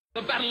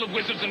The battle of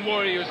wizards and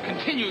warriors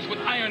continues with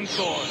Iron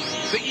Sword.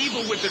 The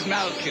evil wizard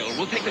Malkil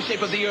will take the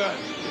shape of the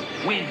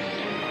earth, wind,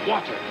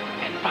 water,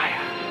 and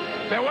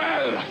fire.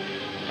 Farewell!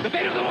 The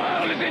fate of the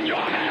world is in your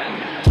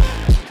hands!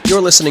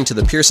 You're listening to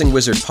the Piercing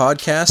Wizard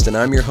podcast, and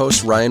I'm your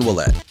host, Ryan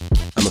Willett.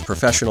 I'm a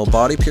professional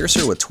body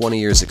piercer with 20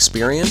 years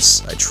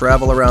experience. I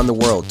travel around the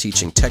world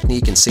teaching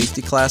technique and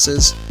safety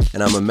classes,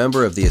 and I'm a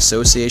member of the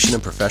Association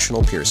of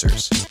Professional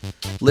Piercers.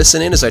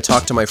 Listen in as I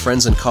talk to my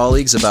friends and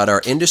colleagues about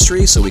our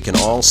industry so we can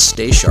all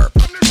stay sharp.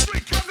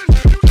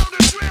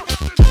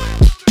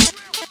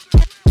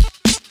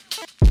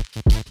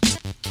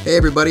 Hey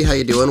everybody, how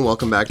you doing?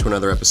 Welcome back to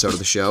another episode of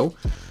the show.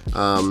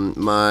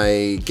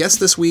 My guest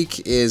this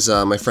week is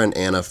my friend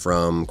Anna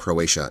from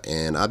Croatia,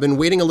 and I've been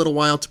waiting a little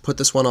while to put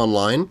this one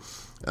online,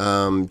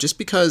 just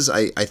because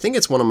I think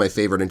it's one of my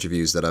favorite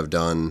interviews that I've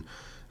done,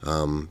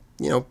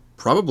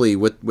 probably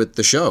with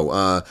the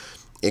show.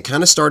 It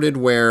kind of started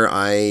where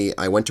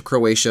I went to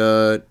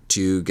Croatia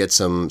to get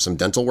some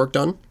dental work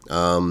done.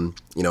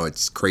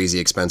 It's crazy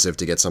expensive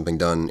to get something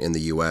done in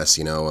the U.S.,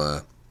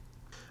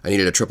 I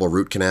needed a triple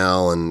root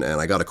canal, and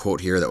I got a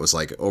quote here that was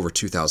like over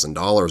 $2,000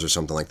 or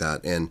something like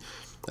that. And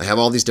I have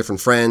all these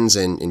different friends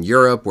in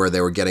Europe where they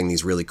were getting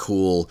these really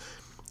cool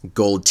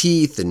gold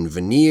teeth and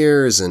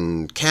veneers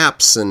and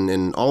caps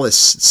and all this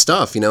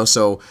stuff,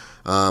 So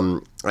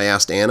I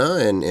asked Anna,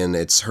 and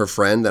it's her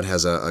friend that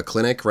has a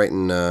clinic right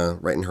in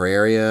her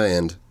area,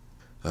 and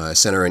I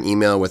sent her an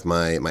email with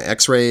my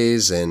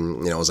X-rays,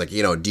 and I was like, do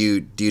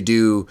you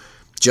do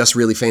just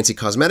really fancy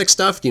cosmetic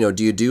stuff? Do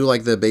you do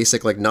like the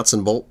basic like nuts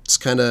and bolts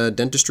kind of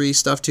dentistry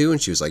stuff too?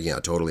 And she was like, yeah,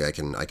 totally. I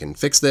can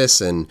fix this,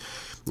 and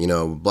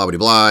blah blah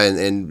blah.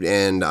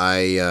 And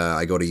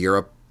I go to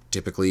Europe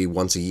typically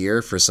once a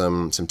year for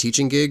some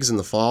teaching gigs in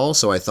the fall.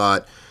 So I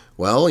thought,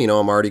 well,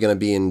 I'm already going to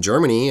be in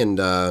Germany, and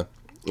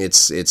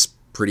it's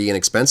pretty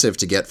inexpensive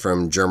to get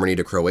from Germany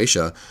to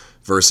Croatia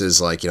versus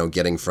like,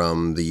 getting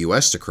from the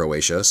US to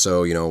Croatia.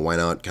 So, why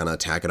not kind of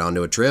tack it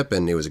onto a trip?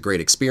 And it was a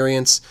great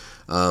experience.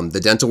 The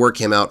dental work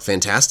came out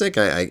fantastic.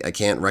 I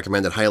can't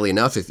recommend it highly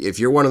enough. If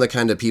you're one of the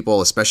kind of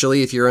people,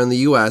 especially if you're in the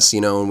US,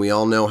 and we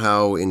all know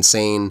how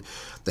insane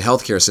the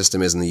healthcare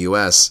system is in the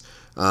US,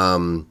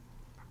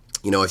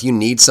 if you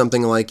need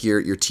something like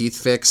your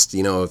teeth fixed,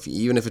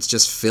 even if it's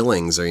just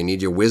fillings, or you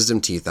need your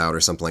wisdom teeth out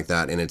or something like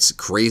that, and it's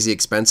crazy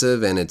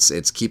expensive and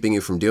it's keeping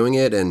you from doing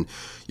it, and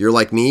you're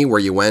like me where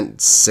you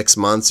went 6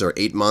 months or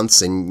 8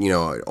 months and,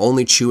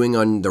 only chewing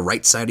on the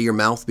right side of your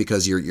mouth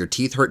because your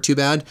teeth hurt too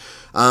bad,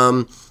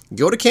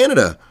 go to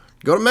Canada.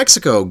 Go to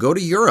Mexico, go to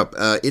Europe.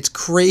 It's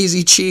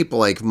crazy cheap,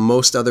 like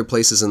most other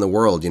places in the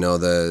world.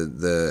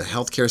 The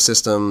healthcare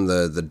system,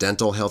 the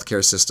dental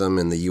healthcare system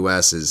in the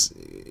U.S. is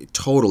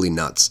totally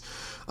nuts.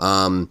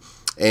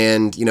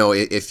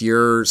 If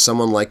you're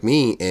someone like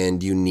me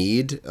and you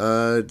need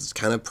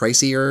kind of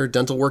pricier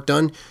dental work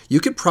done, you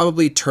could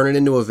probably turn it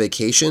into a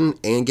vacation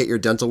and get your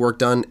dental work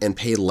done and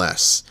pay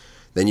less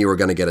than you were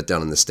going to get it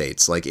done in the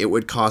States. Like, it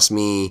would cost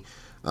me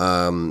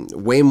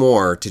way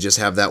more to just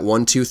have that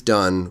one tooth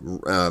done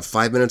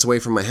 5 minutes away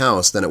from my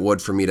house than it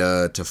would for me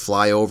to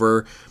fly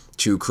over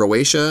to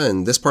Croatia.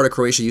 And this part of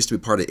Croatia used to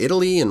be part of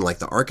Italy, and like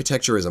the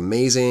architecture is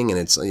amazing, and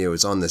it's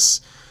it's on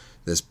this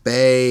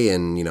bay,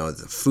 and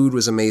the food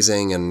was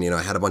amazing, and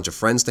I had a bunch of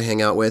friends to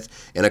hang out with,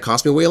 and it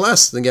cost me way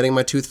less than getting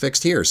my tooth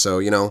fixed here.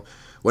 So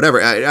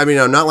whatever. I mean,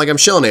 not like I'm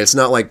shilling it. It's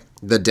not like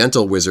the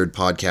Dental Wizard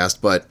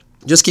podcast, but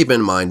just keep it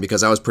in mind,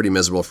 because I was pretty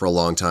miserable for a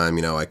long time.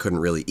 I couldn't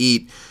really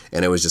eat,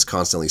 and it was just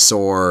constantly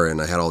sore,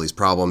 and I had all these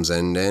problems,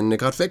 and it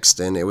got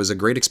fixed, and it was a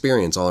great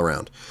experience all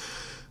around.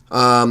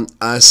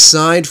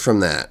 Aside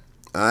from that,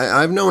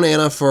 I've known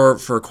Anna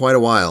for quite a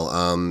while.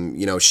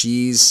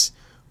 She's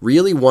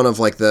really one of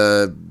like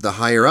the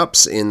higher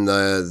ups in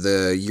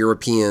the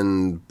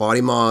European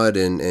body mod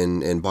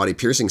and body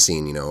piercing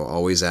scene.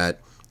 Always at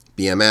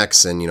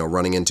BMX, and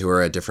running into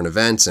her at different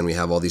events, and we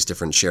have all these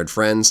different shared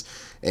friends.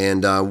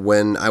 And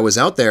when I was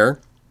out there,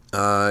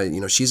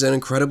 she's an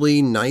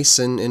incredibly nice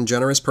and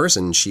generous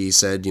person. She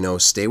said,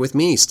 stay with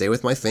me, stay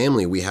with my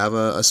family. We have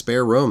a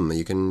spare room.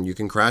 You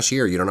can crash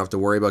here. You don't have to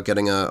worry about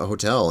getting a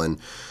hotel. And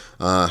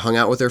hung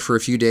out with her for a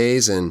few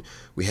days, and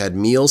we had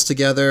meals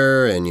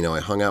together, and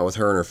I hung out with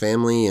her and her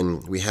family,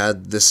 and we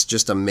had this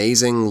just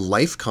amazing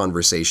life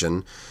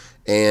conversation.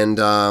 And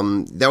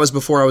that was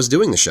before I was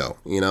doing the show,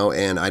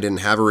 and I didn't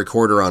have a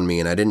recorder on me,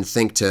 and I didn't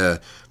think to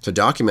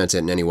document it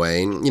in any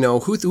way. And,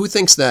 who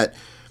thinks that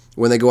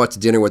when they go out to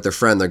dinner with their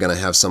friend, they're going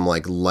to have some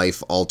like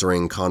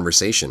life-altering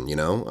conversation,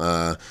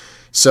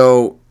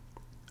 So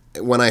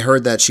when I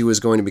heard that she was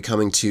going to be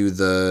coming to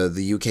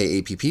the UK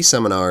APP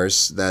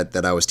seminars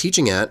that I was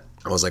teaching at,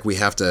 I was like, we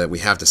have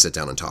to sit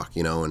down and talk,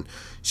 and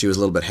she was a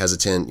little bit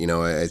hesitant.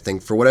 I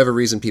think for whatever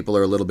reason, people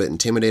are a little bit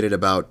intimidated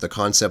about the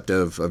concept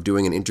of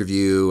doing an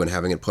interview and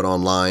having it put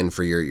online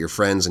for your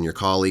friends and your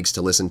colleagues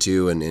to listen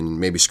to and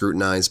maybe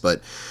scrutinize.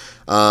 But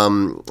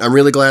I'm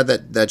really glad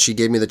that she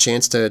gave me the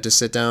chance to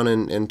sit down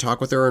and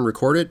talk with her and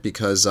record it,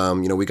 because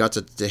we got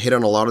to hit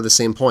on a lot of the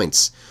same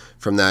points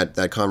from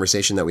that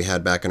conversation that we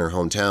had back in her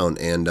hometown.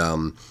 And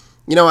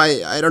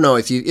I don't know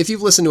if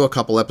you've listened to a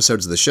couple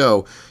episodes of the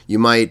show, you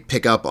might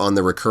pick up on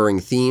the recurring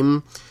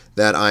theme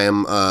that I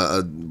am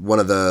one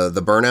of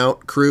the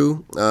burnout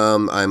crew.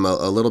 I'm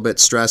a little bit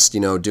stressed,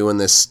 doing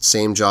this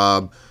same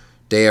job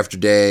day after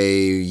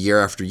day, year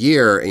after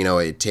year.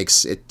 It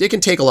can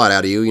take a lot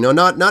out of you.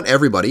 Not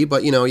everybody,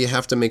 but you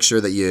have to make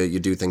sure that you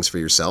do things for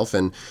yourself.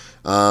 And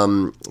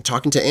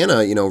talking to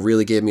Anna,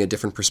 really gave me a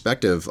different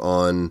perspective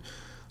on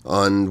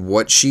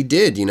what she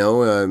did,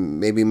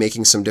 maybe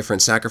making some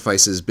different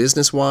sacrifices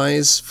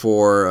business-wise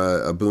for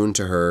a boon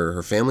to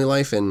her family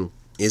life. And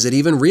is it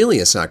even really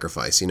a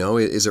sacrifice?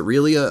 Is it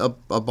really a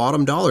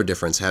bottom dollar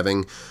difference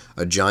having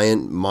a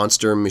giant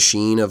monster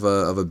machine of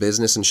a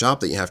business and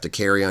shop that you have to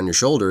carry on your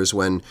shoulders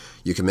when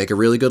you can make a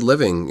really good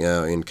living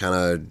in kind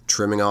of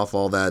trimming off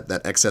all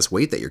that excess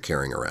weight that you're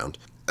carrying around?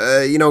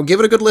 Give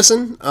it a good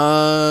listen.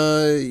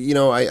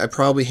 I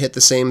probably hit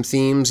the same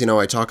themes.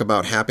 I talk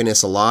about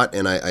happiness a lot,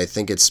 and I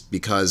think it's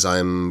because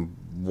I'm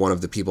one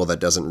of the people that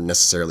doesn't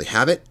necessarily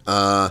have it.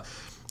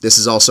 This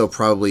is also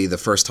probably the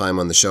first time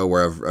on the show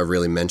where I've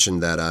really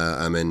mentioned that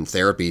I'm in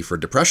therapy for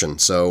depression.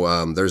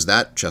 So there's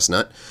that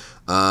chestnut.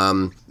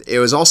 It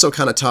was also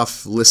kind of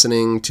tough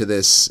listening to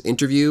this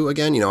interview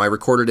again. I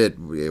recorded it,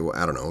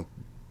 I don't know,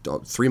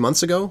 3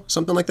 months ago,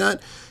 something like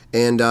that.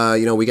 And,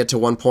 we get to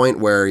one point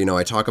where,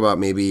 I talk about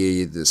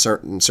maybe the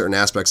certain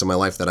aspects of my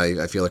life that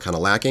I feel are kind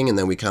of lacking. And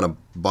then we kind of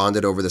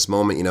bonded over this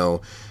moment.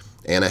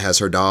 Anna has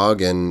her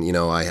dog, and,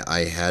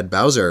 I had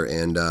Bowser,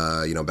 and,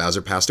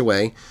 Bowser passed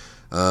away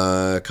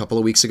a couple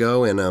of weeks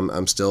ago, and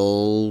I'm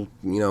still,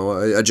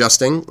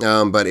 adjusting.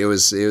 But it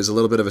was a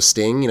little bit of a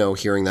sting,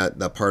 hearing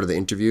that part of the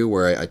interview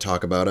where I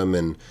talk about him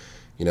and,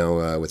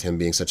 with him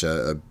being such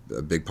a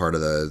big part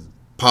of the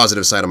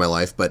positive side of my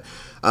life. But,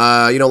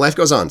 life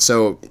goes on.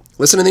 So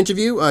listen to the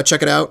interview,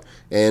 check it out,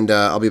 and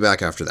I'll be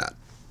back after that.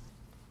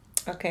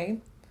 Okay.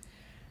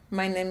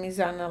 My name is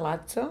Anna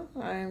Laco.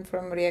 I'm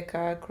from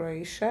Rijeka,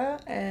 Croatia,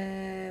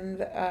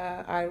 and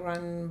I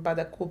run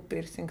Badaku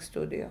Piercing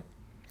Studio.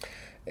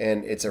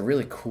 And it's a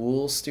really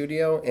cool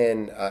studio.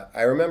 And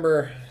I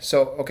remember,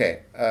 for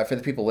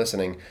the people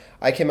listening,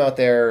 I came out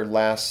there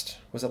last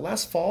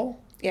fall?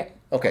 Yeah.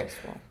 Okay.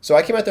 So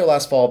I came out there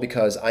last fall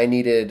because I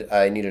needed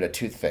a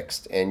tooth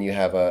fixed, and you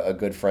have a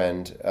good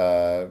friend,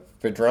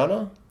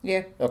 Vidrana?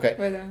 Yeah. Okay.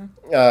 Vidrana.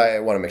 I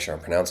want to make sure I'm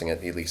pronouncing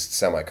it at least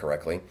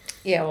semi-correctly.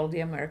 Yeah, all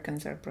the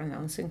Americans are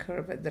pronouncing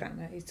her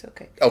Vidrana. It's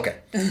okay. Okay.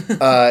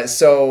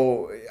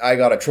 So I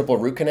got a triple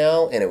root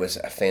canal, and it was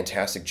a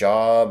fantastic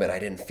job, and I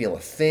didn't feel a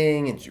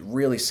thing, and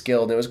really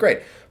skilled, and it was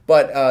great.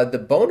 But the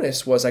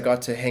bonus was I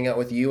got to hang out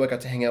with you. I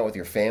got to hang out with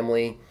your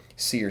family,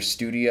 see your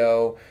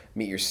studio,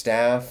 meet your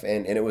staff,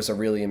 and it was a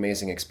really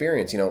amazing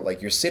experience.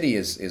 Your city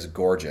is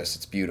gorgeous.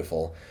 It's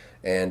beautiful.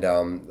 And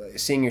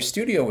seeing your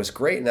studio was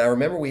great. And I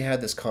remember we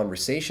had this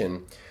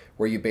conversation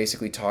where you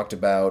basically talked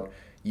about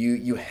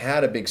you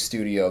had a big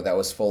studio that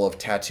was full of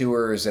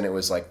tattooers, and it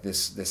was like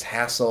this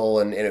hassle,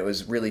 and it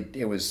was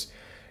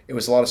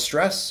a lot of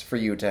stress for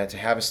you to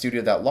have a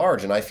studio that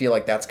large. And I feel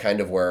like that's kind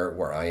of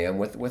where I am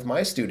with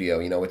my studio.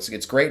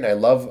 It's great, and I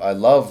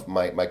love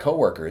my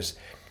coworkers,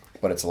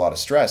 but it's a lot of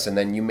stress. And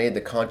then you made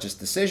the conscious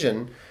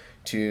decision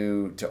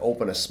to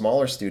open a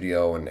smaller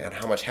studio, and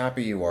how much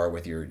happier you are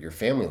with your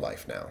family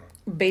life now.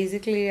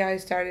 Basically, I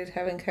started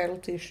having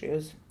health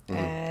issues. Mm-hmm.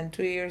 And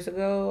 2 years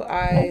ago,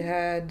 I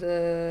had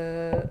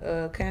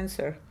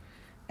cancer.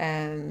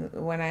 And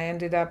when I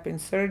ended up in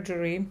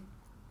surgery,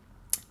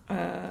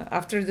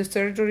 after the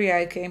surgery,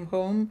 I came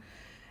home,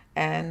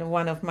 and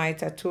one of my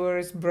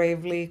tattooers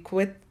bravely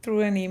quit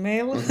through an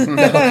email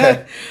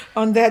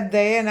on that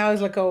day. And I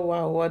was like, oh,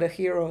 wow, what a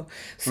hero.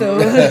 So,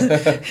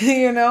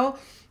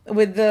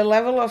 with the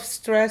level of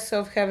stress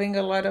of having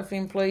a lot of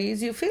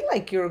employees, you feel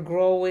like you're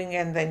growing,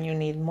 and then you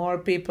need more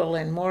people,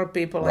 right.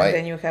 And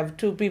then you have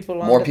 2 people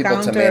on the counter.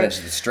 More people to manage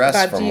the stress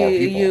for more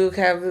people. You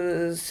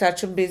have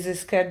such a busy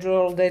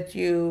schedule that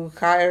you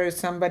hire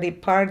somebody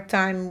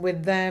part-time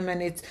with them,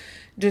 and it's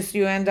just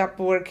you end up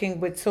working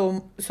with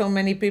so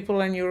many people,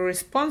 and you're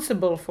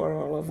responsible for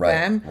all of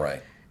them.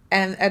 Right.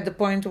 And at the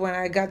point when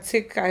I got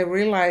sick, I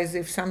realized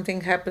if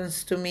something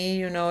happens to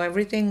me,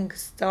 everything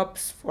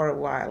stops for a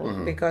while,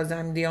 mm-hmm. because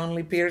I'm the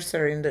only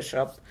piercer in the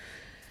shop.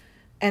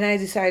 And I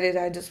decided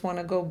I just want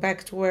to go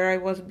back to where I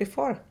was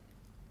before.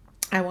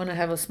 I want to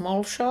have a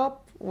small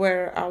shop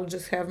where I'll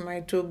just have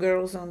my 2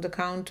 girls on the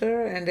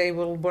counter, and they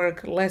will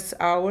work less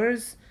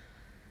hours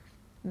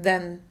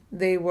than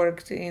they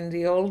worked in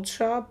the old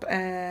shop.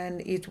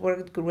 And it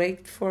worked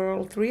great for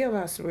all 3 of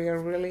us. We are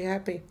really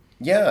happy.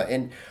 Yeah,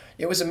 and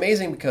it was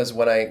amazing because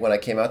when I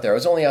came out there, I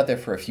was only out there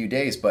for a few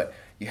days, but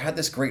you had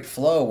this great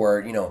flow where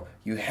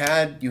you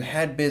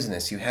had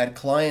business, you had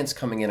clients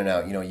coming in and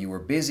out. You were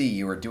busy,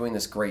 you were doing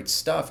this great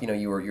stuff.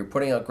 You're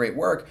putting out great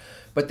work,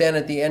 but then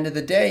at the end of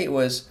the day, it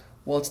was,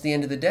 well, it's the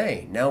end of the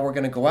day. Now we're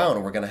going to go out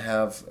and we're going to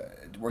have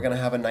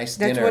a nice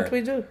dinner. That's what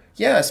we do.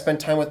 Yeah, spend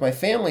time with my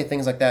family,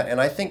 things like that. And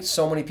I think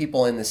so many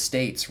people in the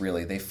States,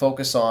 really, they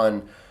focus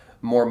on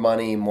more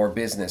money, more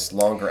business,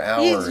 longer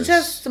hours. It's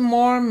just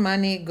more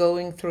money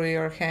going through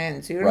your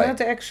hands. You're Right.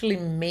 not actually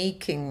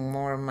making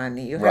more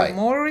money. You Right. have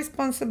more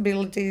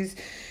responsibilities.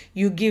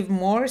 You give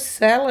more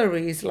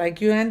salaries.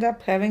 Like you end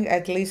up having,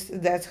 at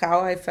least that's how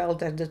I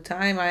felt at the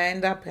time. I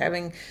end up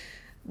having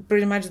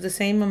pretty much the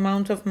same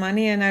amount of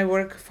money and I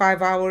work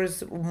 5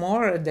 hours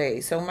more a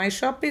day. So my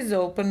shop is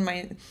open.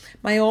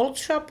 My old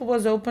shop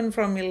was open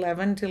from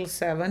 11 till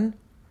 7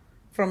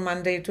 from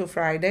Monday to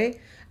Friday.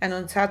 And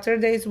on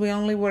Saturdays, we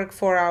only work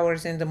 4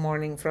 hours in the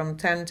morning from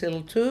 10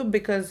 till 2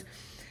 because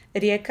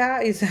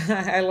Rijeka is,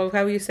 I love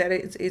how you said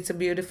it, it's a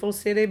beautiful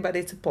city, but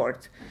it's a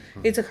port.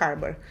 It's a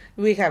harbor.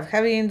 We have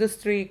heavy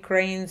industry,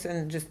 cranes,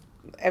 and just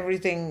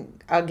everything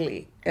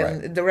ugly.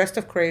 And Right. the rest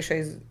of Croatia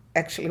is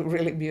actually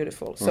really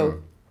beautiful.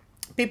 So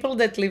people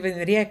that live in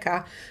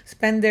Rijeka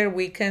spend their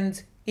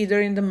weekends either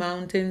in the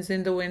mountains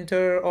in the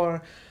winter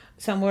or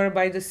somewhere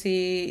by the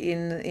sea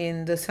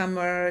in the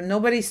summer.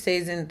 Nobody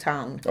stays in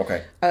town.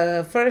 Okay.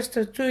 First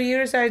 2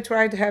 years I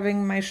tried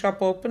having my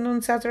shop open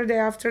on Saturday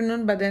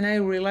afternoon, but then I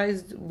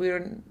realized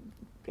we're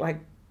like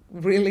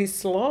really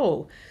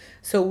slow.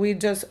 So we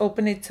just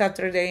open it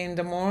Saturday in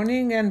the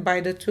morning and by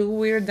the 2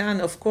 we're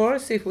done. Of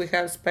course, if we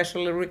have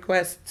special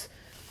requests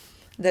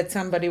that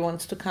somebody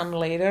wants to come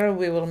later,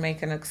 we will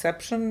make an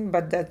exception,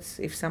 but that's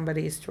if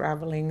somebody is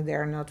traveling,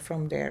 they're not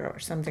from there or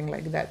something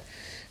like that.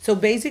 So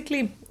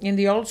basically, in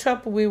the old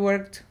shop, we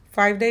worked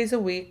 5 days a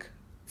week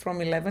from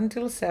 11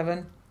 till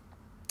 7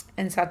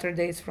 and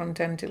Saturdays from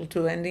 10 till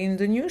 2. And in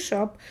the new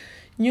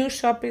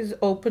shop is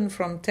open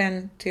from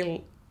 10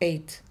 till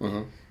 8.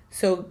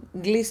 So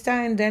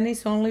Glista and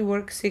Dennis only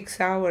work 6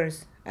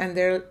 hours and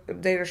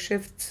their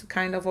shifts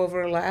kind of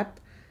overlap.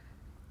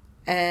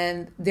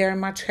 And they're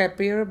much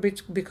happier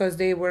because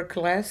they work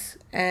less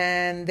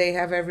and they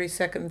have every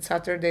second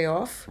Saturday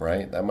off.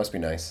 Right. That must be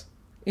nice.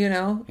 You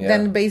know, Yeah.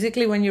 then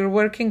basically when you're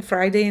working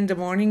Friday in the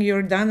morning,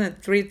 you're done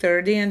at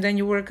 3:30 and then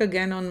you work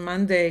again on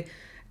Monday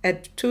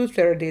at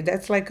 2:30.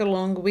 That's like a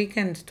long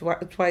weekend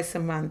twice a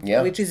month,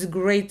 Yeah. which is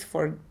great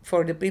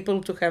for the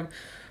people to have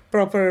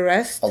proper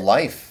rest. A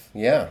life.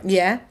 Yeah.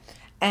 Yeah.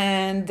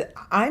 And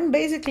I'm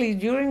basically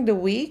during the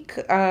week,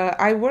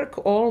 I work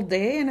all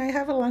day and I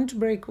have a lunch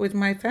break with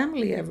my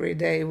family every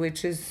day,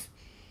 which is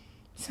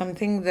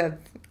something that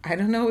I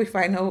don't know if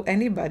I know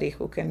anybody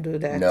who can do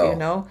that, No, you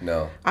know?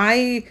 no.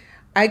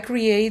 I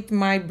create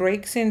my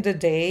breaks in the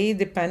day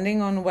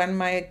depending on when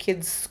my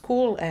kids'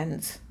 school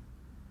ends.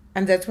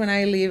 And that's when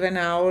I leave an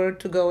hour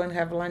to go and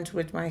have lunch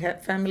with my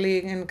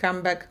family and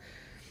come back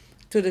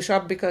to the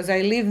shop because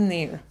I live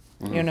near,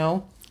 you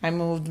know? I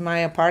moved my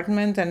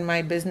apartment and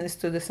my business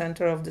to the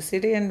center of the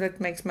city, and that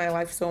makes my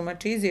life so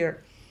much easier.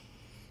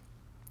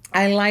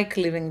 I like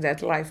living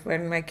that life.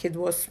 When my kid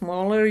was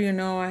smaller, you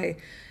know, I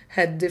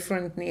had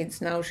different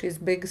needs. Now she's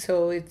big,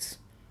 so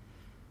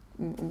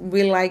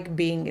we like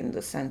being in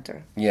the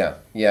center. Yeah,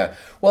 yeah.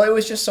 Well, it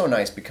was just so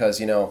nice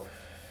because, you know,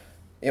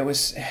 it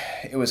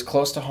was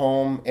close to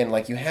home, and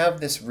like you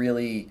have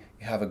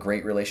a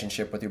great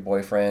relationship with your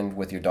boyfriend,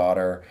 with your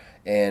daughter,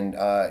 and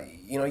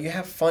you know, you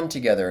have fun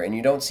together, and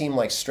you don't seem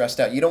like stressed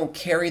out. You don't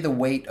carry the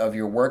weight of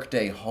your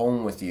workday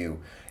home with you.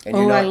 And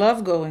I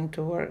love going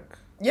to work.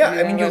 Yeah,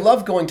 I mean, you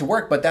love going to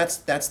work, but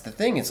that's the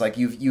thing. It's like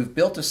you've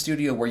built a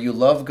studio where you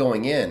love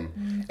going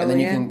in, and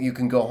then you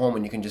can go home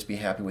and you can just be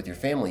happy with your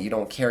family. You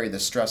don't carry the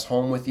stress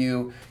home with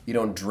you. You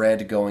don't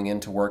dread going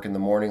into work in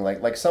the morning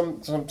like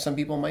some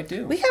people might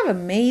do. We have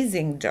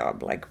amazing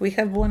job. Like we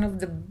have one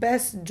of the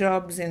best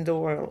jobs in the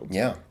world.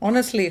 Yeah.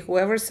 Honestly,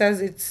 whoever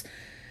says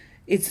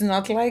it's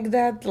not like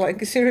that,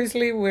 like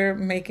seriously, we're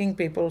making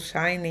people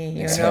shiny,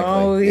 you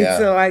know? Yeah.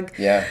 It's like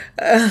Yeah.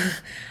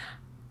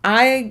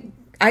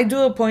 I do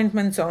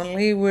appointments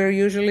only. We're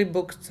usually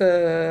booked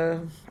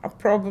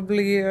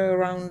probably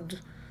around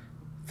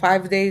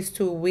 5 days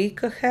to a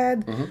week ahead,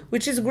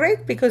 which is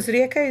great because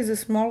Rijeka is a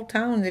small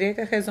town.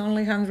 Rijeka has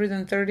only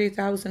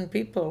 130,000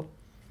 people.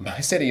 My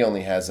city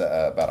only has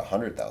about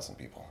 100,000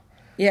 people.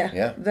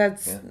 Yeah,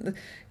 that's,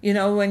 you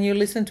know, when you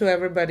listen to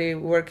everybody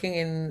working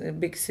in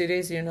big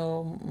cities, you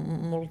know,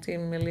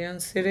 multi-million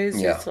cities,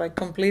 it's like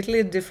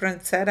completely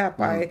different setup.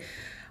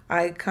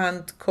 I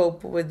can't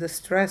cope with the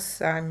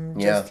stress. I'm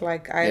just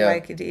like, I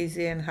like it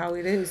easy and how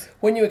it is.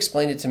 When you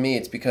explained it to me,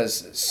 it's because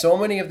so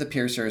many of the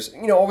piercers,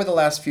 you know, over the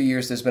last few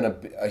years, there's been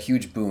a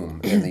huge boom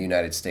in the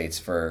United States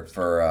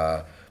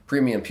for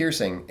premium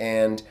piercing,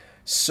 and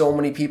so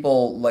many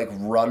people like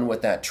run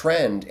with that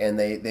trend, and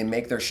they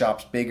make their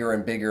shops bigger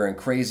and bigger and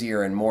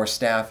crazier and more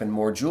staff and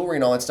more jewelry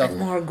and all that stuff. And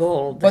more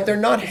gold. But they're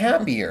not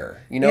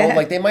happier, you know?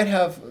 Like they might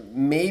have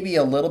maybe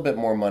a little bit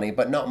more money,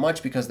 but not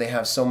much because they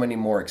have so many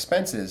more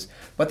expenses,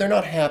 but they're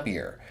not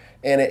happier.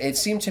 And it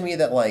seemed to me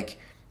that like,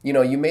 you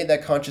know, you made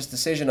that conscious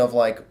decision of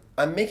like,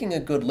 I'm making a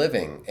good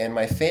living and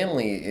my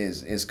family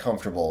is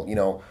comfortable, you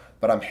know,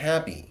 but I'm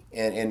happy.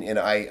 And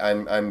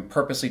I'm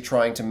purposely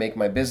trying to make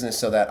my business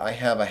so that I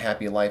have a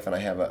happy life and I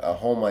have a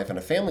home life and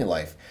a family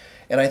life.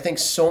 And I think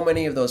so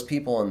many of those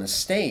people in the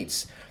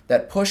States,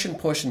 that push and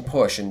push and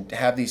push and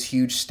have these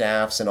huge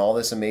staffs and all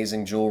this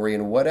amazing jewelry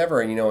and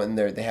whatever, and and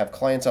they have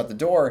clients out the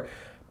door,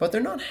 but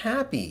they're not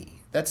happy.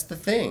 That's the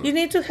thing. You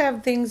need to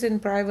have things in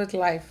private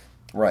life.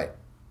 Right.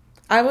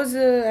 I was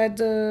at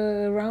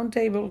the round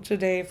table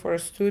today for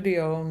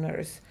studio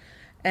owners,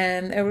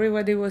 and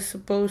everybody was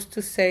supposed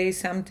to say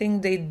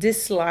something they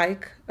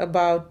dislike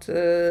about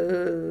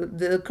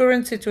the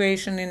current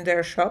situation in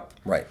their shop.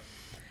 Right.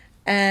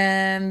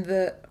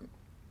 And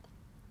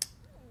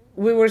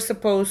we were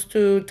supposed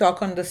to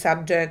talk on the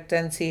subject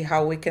and see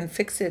how we can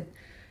fix it.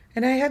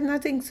 And I had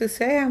nothing to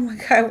say. I'm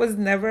like, I was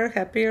never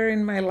happier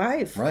in my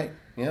life. Right.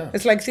 Yeah.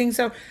 It's like things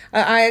are.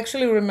 I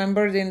actually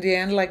remembered in the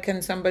end, like,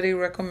 can somebody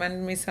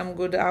recommend me some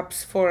good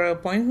apps for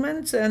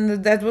appointments?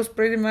 And that was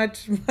pretty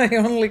much my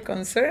only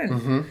concern.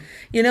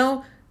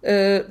 Mm-hmm.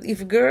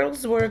 If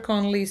girls work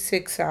only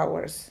 6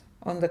 hours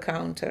on the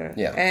counter,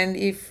 yeah. and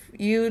if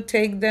you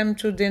take them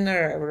to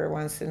dinner every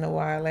once in a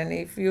while, and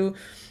if you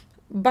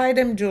buy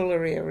them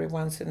jewelry every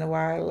once in a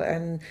while,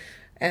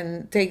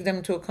 and take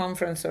them to a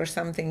conference or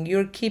something,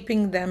 you're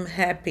keeping them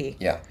happy.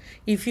 Yeah.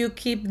 If you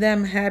keep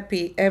them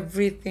happy,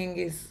 everything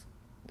is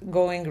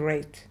going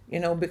great,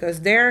 because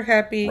they're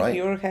happy, right.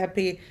 You're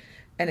happy,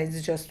 and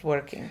it's just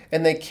working.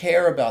 And they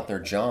care about their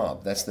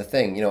job. That's the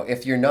thing.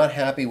 If you're not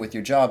happy with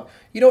your job,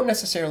 you don't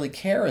necessarily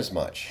care as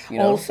much.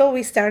 Also,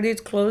 we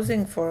started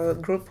closing for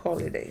group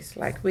holidays.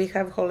 Like, we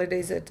have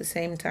holidays at the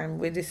same time.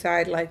 We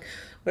decide, like,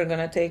 we're going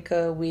to take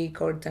a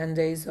week or 10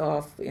 days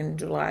off in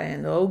July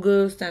and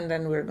August, and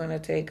then we're going to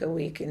take a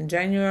week in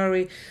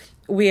January.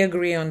 We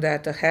agree on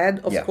that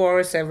ahead. Of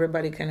course,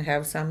 everybody can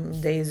have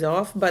some days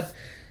off, but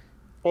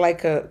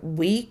like a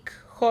week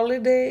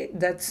holiday,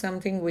 that's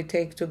something we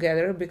take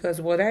together,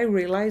 because what I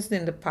realized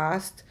in the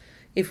past,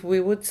 if we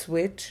would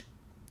switch,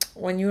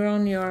 when you're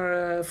on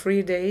your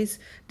free days,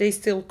 they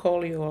still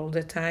call you all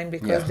the time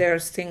because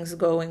there's things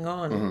going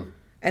on. Mm-hmm.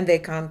 And they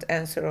can't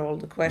answer all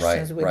the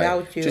questions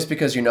without you. Just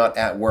because you're not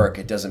at work,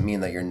 it doesn't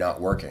mean that you're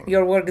not working.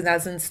 Your work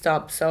doesn't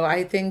stop. So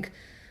I think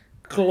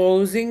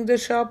closing the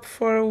shop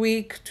for a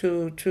week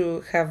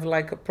to have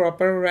like a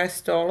proper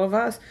rest, all of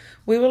us,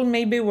 we will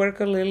maybe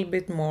work a little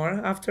bit more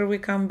after we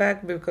come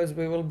back because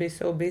we will be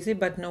so busy,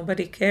 but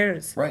nobody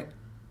cares. Right.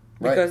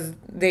 Because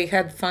they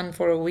had fun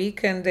for a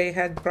week and they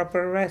had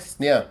proper rest.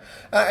 Yeah.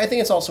 I think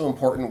it's also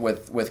important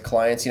with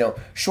clients.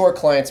 Sure,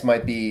 clients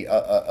might be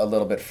a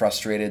little bit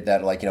frustrated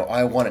that, like,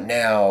 I want it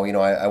now.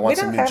 I want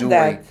some new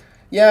jewelry. That.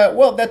 Yeah,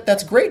 well,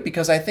 that's great,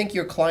 because I think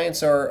your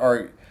clients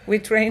are we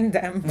trained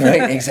them.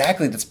 Right,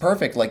 exactly. That's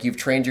perfect. Like, you've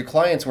trained your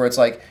clients where it's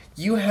like,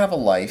 you have a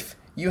life,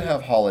 you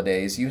have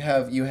holidays, you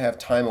have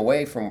time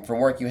away from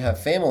work, you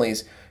have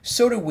families.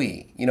 So do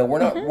we.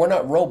 We're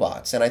not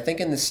robots. And I think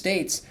in the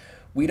States,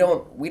 we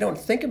don't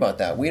think about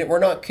that. We're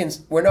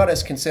not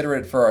as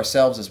considerate for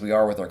ourselves as we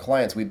are with our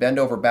clients. We bend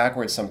over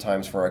backwards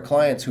sometimes for our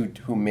clients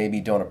who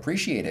maybe don't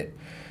appreciate it.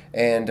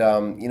 And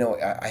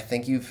I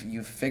think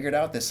you've figured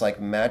out this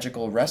like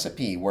magical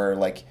recipe where,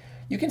 like,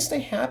 you can stay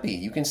happy,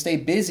 you can stay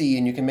busy,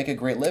 and you can make a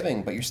great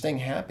living, but you're staying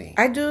happy.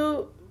 I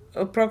do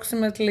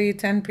approximately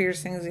 10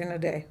 piercings in a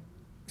day.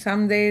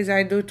 Some days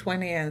I do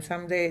 20, and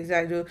some days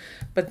I do,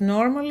 but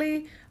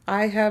normally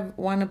I have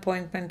one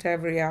appointment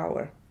every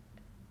hour.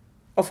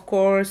 Of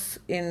course,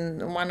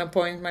 in one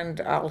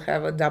appointment, I'll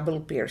have a double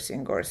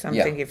piercing or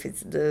something if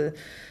it's the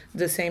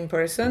same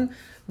person.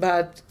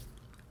 But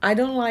I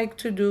don't like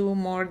to do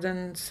more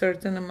than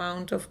certain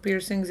amount of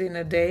piercings in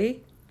a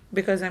day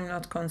because I'm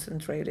not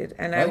concentrated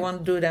and I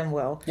won't do them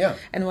well. Yeah.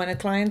 And when a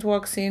client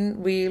walks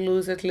in, we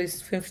lose at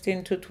least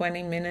 15 to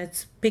 20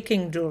 minutes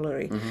picking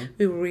jewelry. Mm-hmm.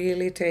 We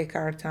really take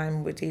our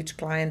time with each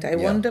client. I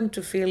want them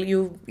to feel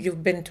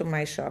you've been to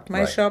my shop.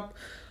 My shop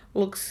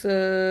looks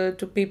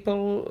to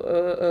people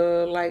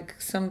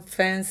like some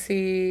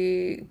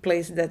fancy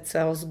place that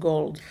sells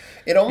gold.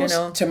 It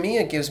almost, to me,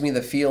 it gives me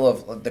the feel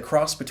of the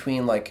cross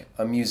between like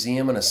a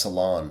museum and a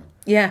salon.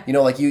 Yeah.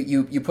 Like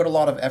you put a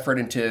lot of effort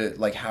into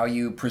like how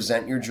you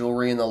present your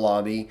jewelry in the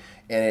lobby,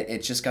 and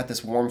it's just got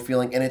this warm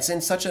feeling, and it's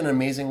in such an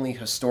amazingly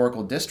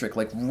historical district.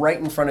 Like right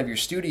in front of your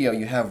studio,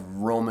 you have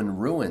Roman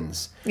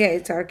ruins. Yeah,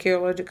 it's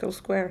archaeological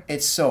square.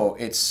 It's so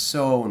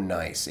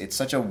nice. It's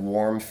such a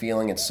warm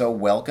feeling. It's so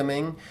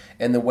welcoming,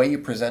 and the way you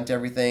present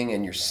everything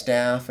and your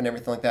staff and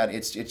everything like that,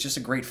 it's just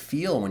a great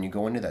feel when you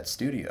go into that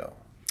studio.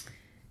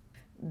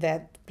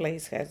 That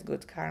place has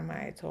good karma.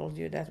 I told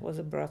you that was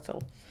a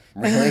brothel.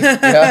 Really?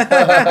 Yeah.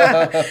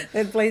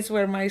 That place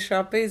where my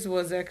shop is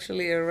was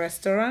actually a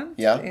restaurant.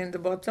 Yeah. In the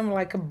bottom,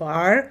 like a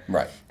bar.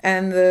 Right.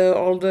 And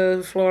all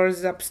the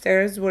floors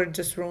upstairs were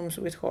just rooms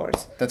with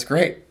whores. That's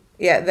great.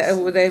 Yeah,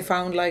 they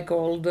found like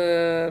all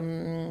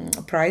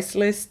the price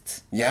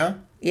lists. Yeah?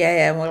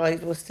 Yeah, well,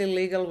 it was still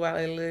legal while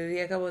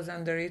Rijeka was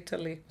under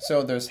Italy.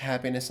 So there's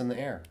happiness in the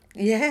air.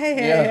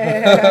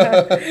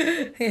 Yeah.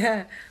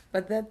 Yeah,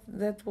 but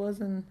that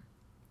wasn't...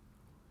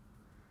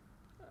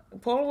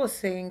 Paul was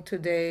saying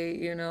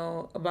today,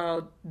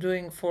 about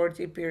doing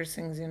 40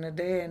 piercings in a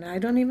day, and I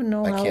don't even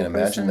know how. I can't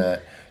imagine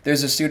that.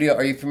 There's a studio.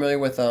 Are you familiar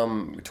with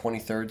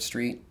 23rd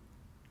Street?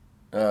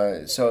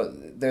 So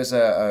there's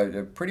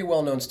a pretty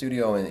well-known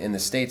studio in the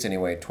States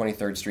anyway,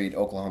 23rd Street,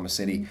 Oklahoma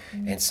City,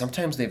 and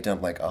sometimes they've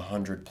done like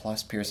 100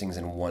 plus piercings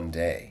in one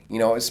day. You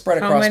know, it's spread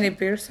across. How many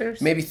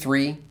piercers? Maybe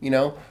 3, you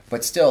know,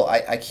 but still,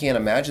 I can't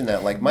imagine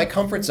that. Like, my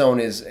comfort zone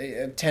is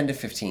 10 to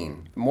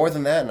 15. More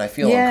than that, and I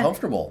feel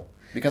uncomfortable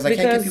because I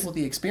can't give people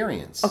the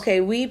experience.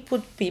 Okay, we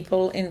put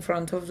people in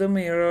front of the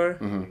mirror.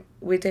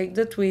 We take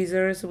the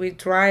tweezers. We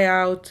try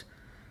out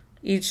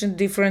each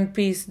different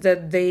piece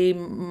that they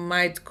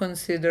might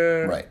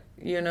consider,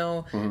 you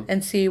know,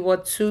 and see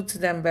what suits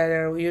them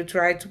better. You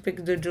try to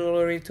pick the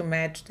jewelry to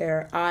match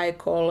their eye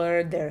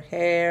color, their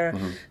hair,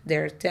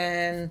 their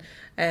tan,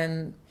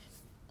 and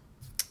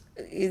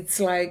it's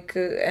like,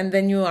 and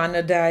then you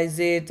anodize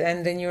it,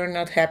 and then you're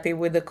not happy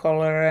with the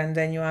color, and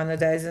then you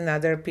anodize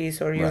another piece,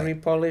 or you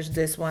repolish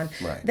this one.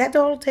 That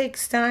all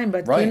takes time,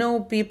 but you know,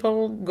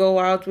 people go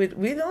out with,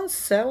 we don't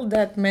sell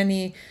that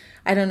many,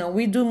 I don't know,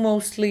 we do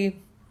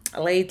mostly,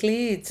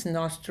 lately it's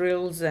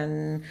nostrils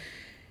and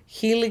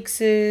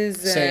helixes.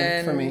 Same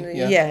and for me,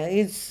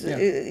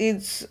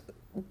 it's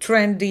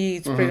trendy,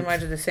 it's pretty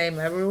much the same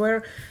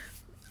everywhere.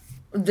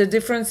 The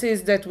difference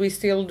is that we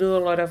still do a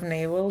lot of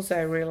navels. I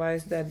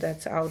realize that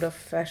that's out of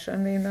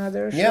fashion in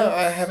other shops. Yeah,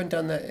 I haven't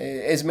done that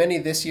as many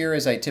this year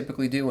as I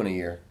typically do in a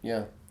year.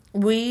 Yeah.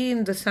 We,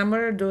 in the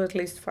summer, do at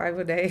least 5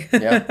 a day.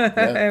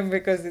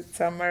 Because it's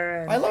summer.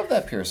 And I love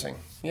that piercing.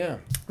 Yeah.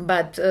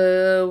 But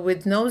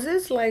with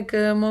noses, like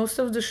most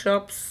of the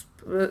shops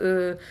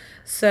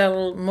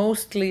sell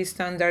mostly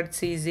standard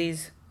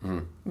CZs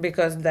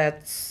because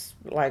that's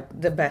like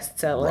the best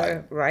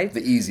seller, right?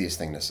 The easiest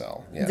thing to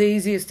sell. Yeah. The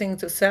easiest thing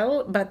to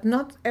sell, but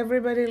not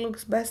everybody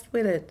looks best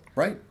with it.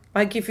 Right.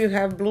 Like if you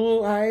have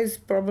blue eyes,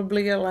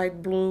 probably a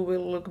light blue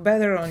will look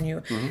better on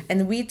you.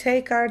 And we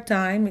take our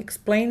time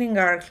explaining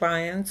our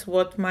clients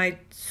what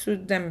might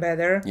suit them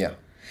better. Yeah.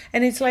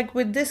 And it's like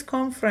with this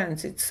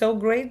conference, it's so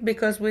great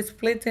because we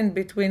split in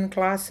between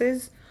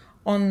classes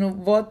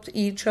on what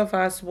each of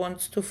us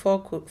wants to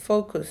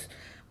focus.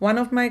 One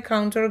of my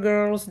counter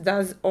girls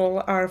does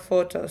all our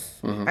photos.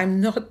 I'm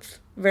not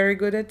very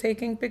good at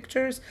taking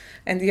pictures,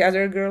 and the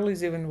other girl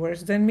is even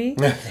worse than me.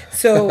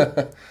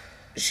 So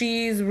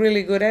she's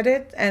really good at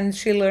it, and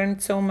she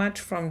learned so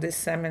much from this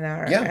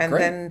seminar. Yeah, and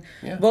great.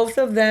 then both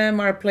of them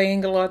are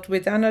playing a lot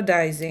with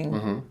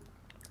anodizing.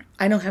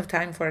 I don't have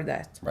time for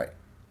that. Right.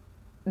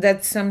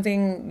 That's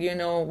something, you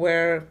know,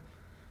 where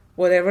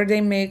whatever they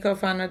make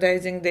of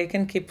anodizing, they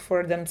can keep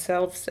for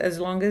themselves as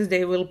long as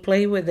they will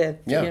play with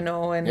it, you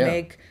know, and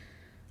make...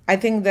 I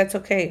think that's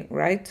okay,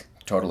 right?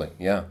 Totally,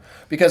 yeah.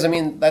 Because, I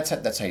mean, that's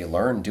how you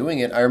learn doing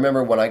it. I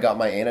remember when I got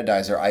my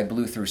anodizer, I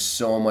blew through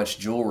so much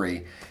jewelry.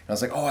 And I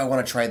was like, oh, I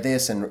want to try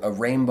this, and a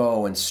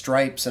rainbow, and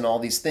stripes, and all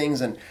these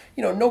things. And,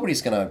 you know,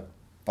 nobody's going to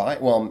buy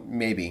it. Well,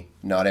 maybe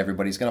not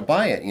everybody's going to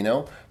buy it, you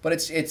know. But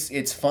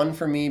it's fun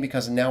for me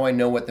because now I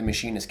know what the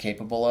machine is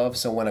capable of.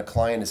 So when a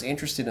client is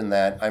interested in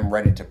that, I'm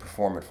ready to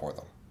perform it for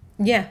them.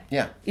 Yeah.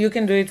 Yeah. You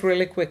can do it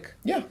really quick.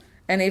 Yeah.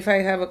 And if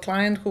I have a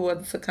client who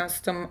wants a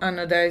custom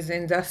anodized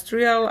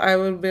industrial, I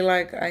will be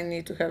like, I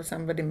need to have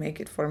somebody make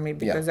it for me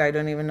because I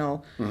don't even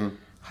know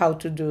how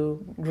to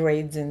do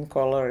grades and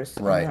colors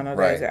on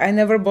anodizer. I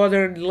never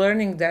bothered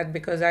learning that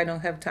because I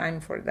don't have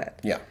time for that.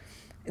 Yeah.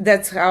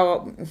 That's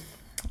how...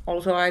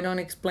 Also, I don't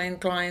explain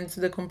clients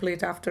the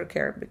complete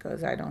aftercare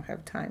because I don't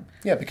have time.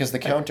 Yeah, because the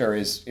counter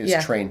is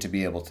trained to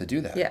be able to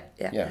do that.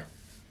 Yeah.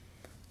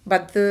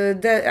 But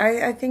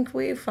I think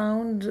we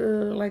found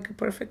like a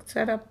perfect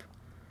setup.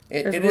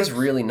 It is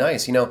really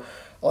nice, you know.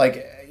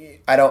 Like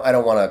I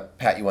don't want to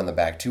pat you on the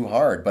back too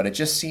hard, but it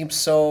just seems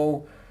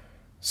so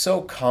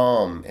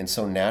calm and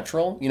so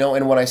natural, you know.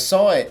 And when I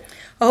saw it,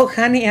 oh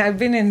honey, I've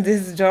been in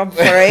this job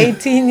for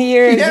 18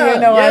 years. You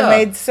know, I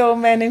made so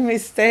many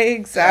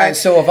mistakes.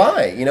 So have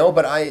I, you know.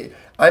 But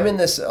I'm in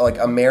this like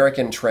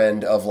American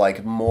trend of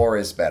like more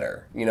is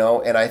better, you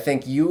know. And I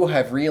think you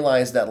have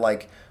realized that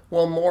like,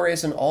 well, more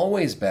isn't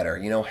always better.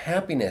 You know,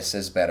 happiness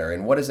is better.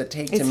 And what does it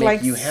take to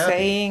make you happy? It's like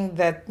saying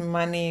that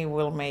money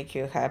will make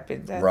you happy.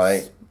 That's,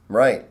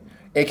 right.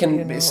 It can,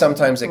 you know,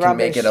 sometimes it can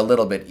make it a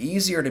little bit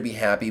easier to be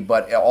happy,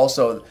 but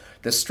also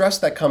the stress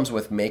that comes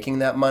with making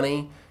that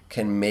money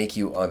can make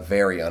you a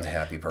very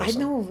unhappy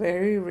person. I know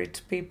very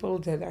rich people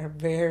that are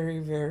very,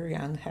 very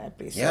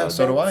unhappy.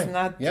 So do I. It's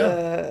not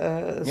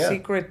a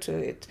secret to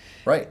it.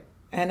 Right.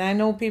 And I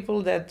know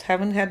people that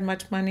haven't had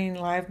much money in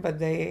life, but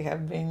they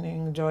have been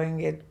enjoying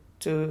it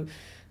to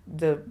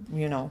the,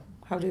 you know,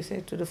 how do you say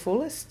it, to the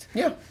fullest?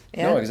 Yeah.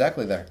 No,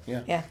 exactly there.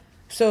 Yeah.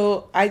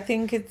 So I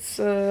think it's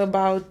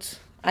about...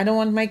 I don't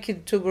want my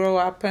kid to grow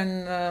up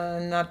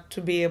and not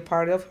to be a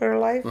part of her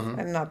life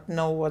and not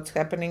know what's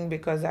happening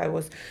because I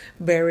was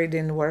buried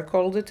in work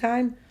all the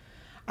time.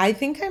 I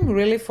think I'm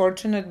really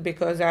fortunate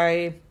because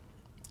I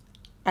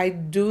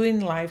do in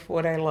life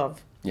what I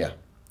love. Yeah.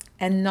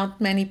 And not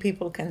many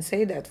people can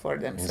say that for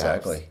themselves.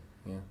 Exactly.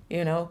 Yeah.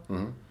 You know?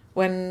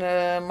 When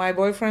my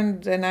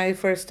boyfriend and I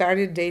first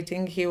started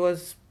dating, he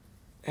was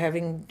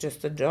having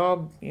just a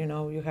job. You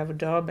know, you have a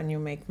job and you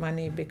make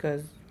money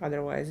because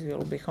otherwise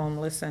you'll be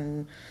homeless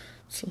and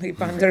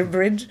sleep under a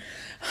bridge.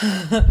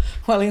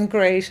 Well, in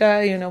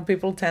Croatia,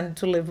 people tend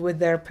to live with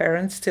their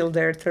parents till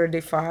they're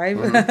 35.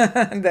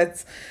 Mm-hmm.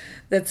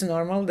 That's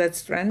normal.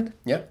 That's trend.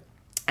 Yeah.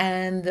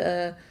 And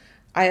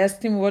I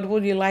asked him, what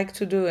would you like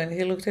to do? And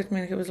he looked at me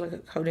and he was like,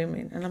 how do you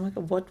mean? And I'm like,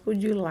 what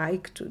would you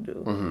like to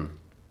do? Mm-hmm.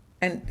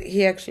 And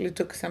he actually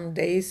took some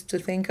days to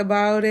think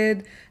about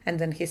it. And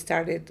then he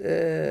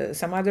started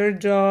some other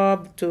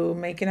job to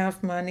make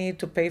enough money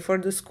to pay for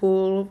the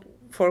school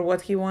for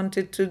what he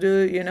wanted to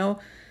do,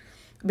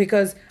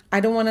 because I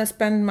don't want to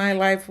spend my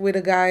life with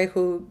a guy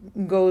who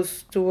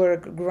goes to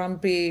work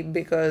grumpy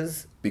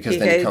because then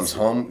he comes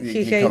home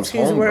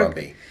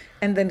grumpy.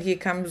 And then he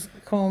comes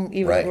home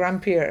even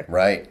grumpier.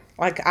 Right.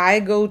 Like I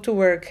go to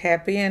work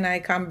happy and I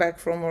come back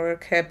from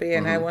work happy,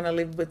 and I want to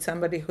live with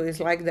somebody who is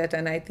like that.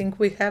 And I think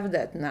we have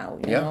that now,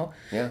 you know.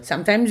 Yeah.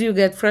 Sometimes you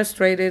get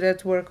frustrated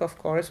at work, of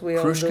course. We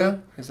all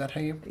do. Is that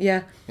how you?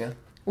 Yeah. Yeah.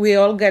 We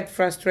all get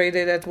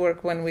frustrated at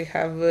work when we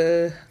have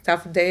a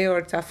tough day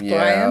or tough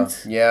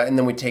clients. Yeah, and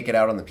then we take it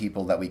out on the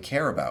people that we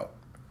care about.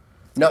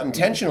 Not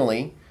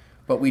intentionally,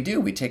 but we do.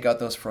 We take out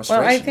those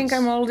frustrations. Well, I think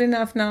I'm old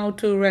enough now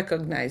to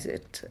recognize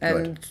it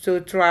and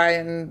to try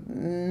and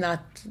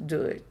not do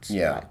it.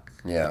 Yeah.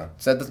 Yeah,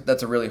 so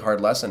that's a really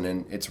hard lesson,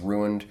 and it's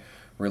ruined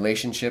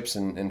relationships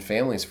and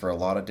families for a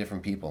lot of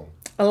different people.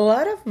 A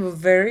lot of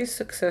very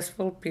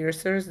successful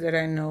piercers that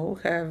I know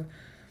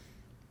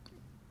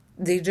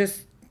they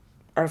just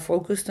are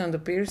focused on the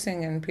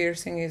piercing, and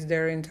piercing is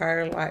their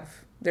entire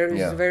life. There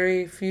is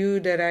very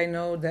few that I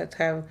know that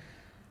have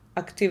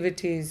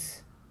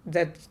activities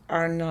that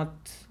are not,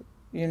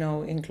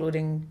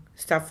 including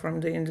stuff from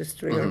the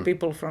industry or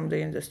people from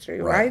the industry,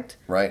 right?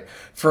 Right.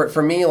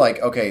 For me,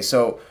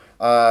 so...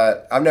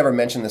 I've never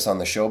mentioned this on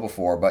the show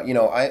before, but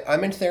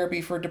I'm in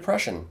therapy for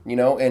depression,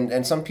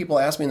 and some people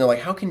ask me, and they're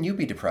like, how can you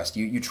be depressed?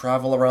 You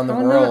travel around the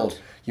world,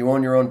 you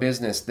own your own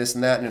business, this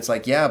and that, and it's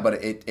like, yeah, but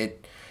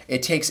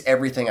it takes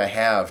everything I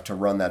have to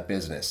run that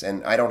business,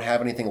 and I don't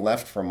have anything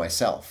left for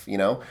myself,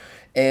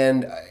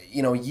 and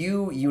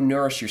you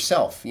nourish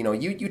yourself,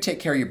 you take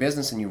care of your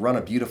business and you run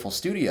a beautiful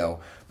studio,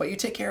 but you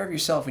take care of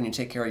yourself and you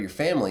take care of your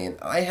family, and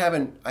I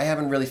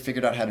haven't really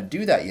figured out how to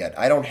do that yet.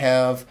 I don't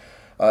have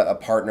a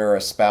partner,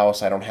 a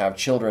spouse. I don't have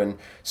children.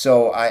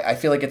 So I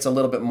feel like it's a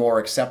little bit more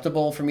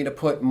acceptable for me to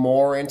put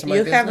more into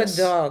my business. You have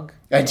a dog.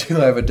 I do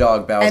have a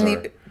dog, Bowser.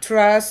 And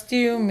trust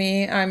you,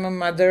 me, I'm a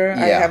mother.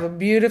 I have a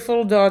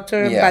beautiful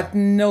daughter, but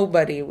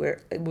nobody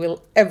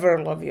will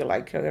ever love you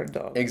like your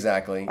dog.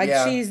 Exactly. Like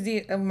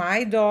she's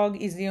my dog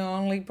is the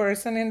only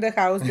person in the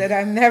house that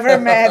I'm never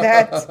mad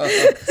at.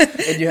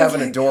 And you have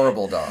an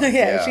adorable dog.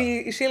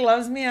 She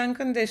loves me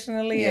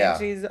unconditionally, and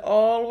she's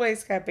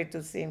always happy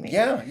to see me.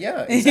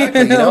 Yeah,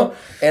 exactly.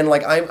 And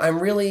like I'm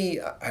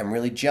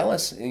really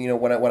jealous.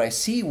 When I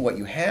see what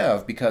you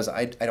have, because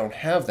I don't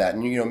have that,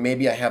 and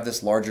maybe I have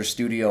this larger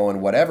studio and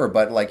whatever,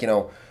 but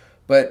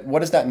but what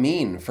does that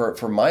mean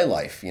for my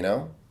life,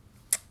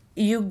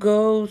 You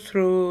go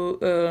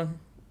through,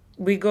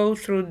 we go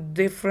through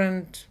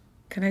different,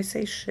 can I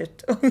say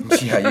shit?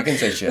 Yeah, you can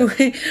say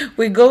shit.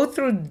 We go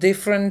through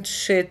different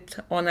shit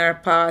on our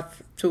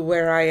path to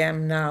where I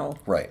am now.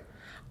 Right.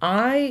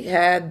 I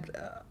had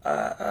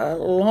a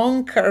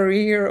long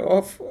career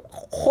of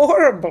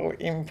horrible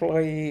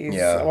employees.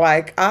 Yeah.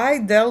 Like I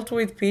dealt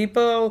with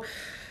people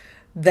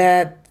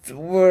that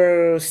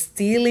were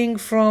stealing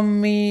from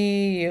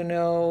me,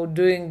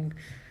 doing...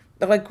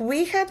 Like,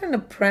 we had an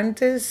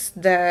apprentice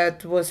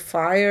that was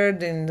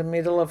fired in the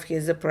middle of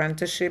his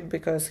apprenticeship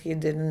because he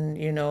didn't,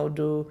 he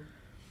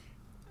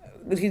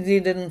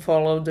didn't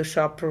follow the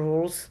shop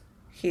rules.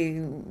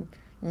 He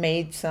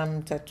made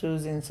some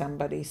tattoos in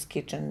somebody's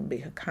kitchen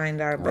behind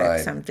our back,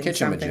 something.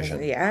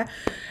 Magician. Yeah.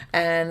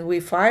 And we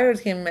fired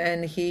him,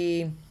 and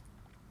he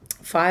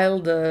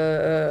filed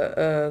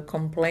a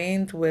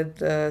complaint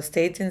with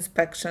state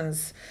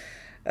inspections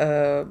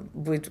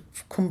with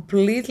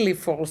completely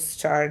false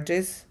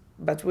charges.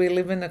 But we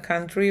live in a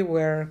country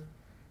where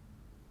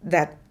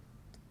that,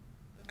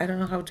 I don't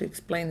know how to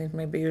explain it,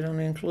 maybe you don't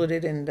include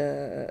it in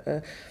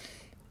the...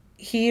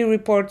 he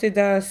reported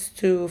us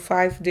to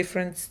 5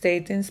 different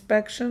state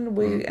inspections.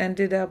 We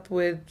ended up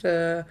with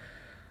a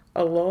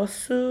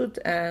lawsuit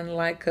and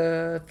like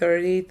a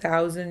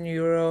 30,000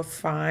 euro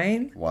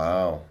fine.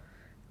 Wow.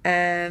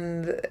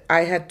 And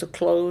I had to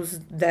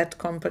close that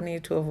company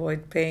to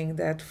avoid paying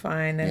that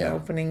fine and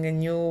opening a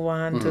new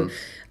one.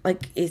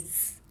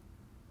 It's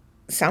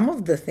some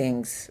of the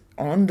things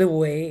on the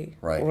way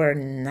were a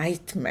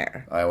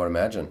nightmare. I would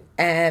imagine.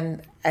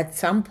 And at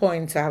some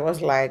points I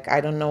was like, I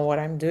don't know what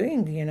I'm doing.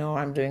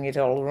 I'm doing it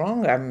all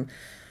wrong.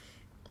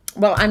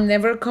 I'm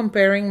never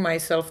comparing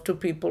myself to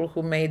people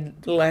who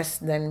made less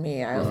than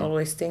me. I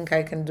always think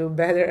I can do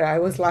better. I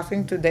was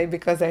laughing today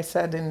because I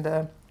said in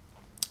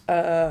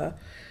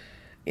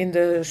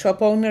the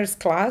shop owners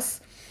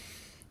class,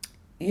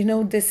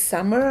 this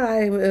summer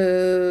I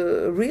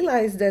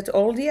realized that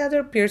all the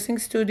other piercing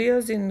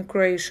studios in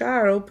Croatia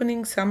are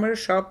opening summer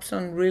shops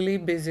on really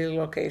busy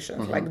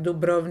locations like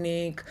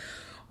Dubrovnik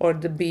or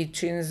the beach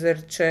in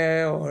Zrče,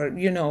 or,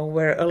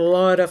 where a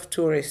lot of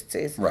tourists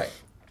is. Right.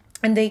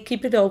 And they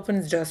keep it open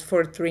just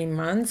for 3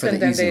 months. For and the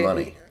then easy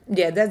money.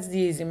 Yeah, that's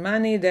the easy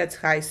money. That's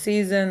high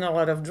season, a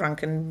lot of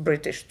drunken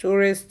British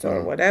tourists or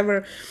whatever.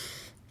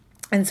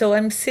 And so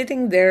I'm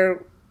sitting there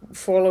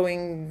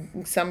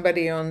following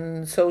somebody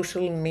on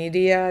social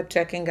media,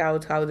 checking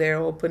out how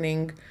they're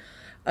opening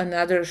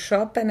another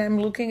shop. And I'm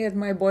looking at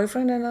my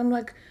boyfriend and I'm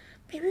like,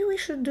 maybe we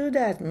should do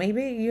that.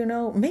 Maybe,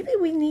 maybe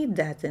we need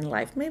that in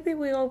life. Maybe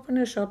we open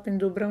a shop in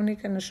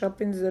Dubrovnik and a shop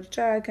in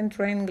Zrče. I can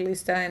train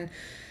Glista and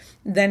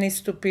Dennis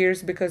to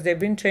pierce, because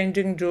they've been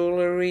changing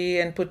jewelry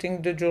and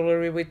putting the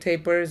jewelry with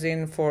tapers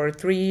in for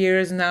 3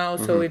 years now.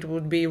 So it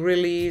would be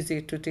really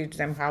easy to teach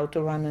them how to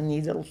run a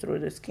needle through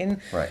the skin.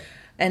 Right.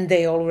 And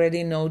they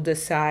already know the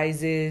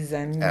sizes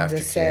and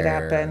the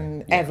setup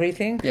and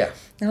everything. Yeah.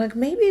 And like,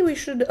 maybe we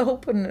should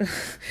open,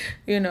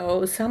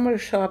 summer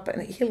shop.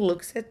 And he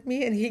looks at me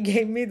and he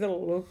gave me the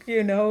look,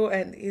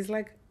 and he's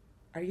like,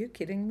 are you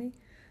kidding me?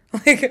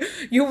 Like,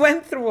 you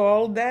went through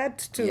all that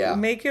to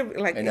make you,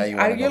 like,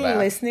 are you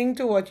listening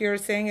to what you're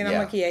saying? And I'm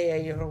like, yeah,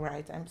 you're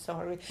right. I'm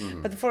sorry.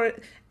 But for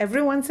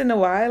every once in a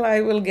while,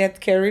 I will get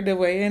carried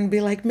away and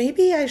be like,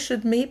 maybe I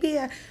should,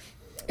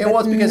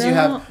 It's because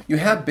you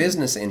have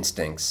business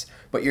instincts,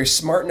 but you're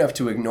smart enough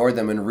to ignore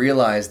them and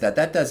realize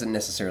that doesn't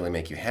necessarily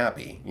make you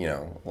happy.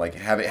 Like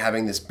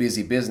having this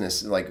busy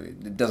business, like,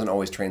 it doesn't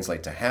always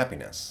translate to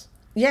happiness.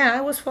 Yeah,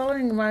 I was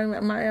following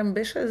my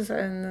ambitions,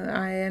 and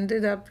I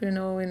ended up, in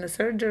a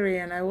surgery,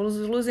 and I was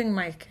losing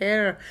my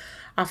hair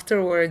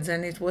afterwards,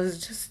 and it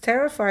was just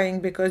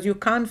terrifying because you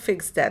can't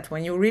fix that.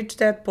 When you reach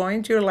that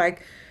point, you're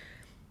like,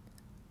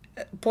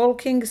 Paul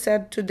King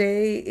said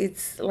today,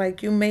 it's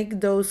like you make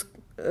those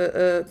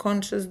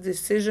conscious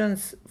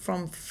decisions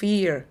from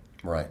fear.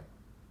 Right.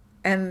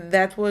 And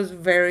that was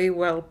very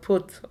well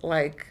put.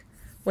 Like,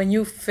 when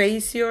you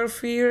face your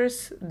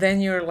fears,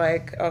 then you're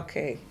like,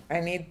 okay,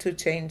 I need to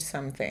change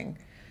something.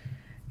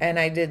 And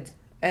I did.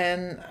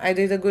 And I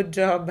did a good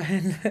job.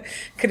 And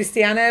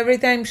Christiana, every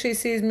time she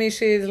sees me,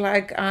 she's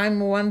like,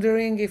 I'm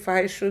wondering if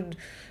I should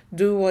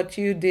do what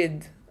you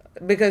did.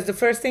 Because the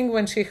first thing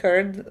when she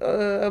heard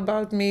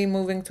about me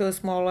moving to a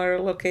smaller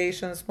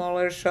location,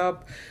 smaller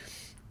shop,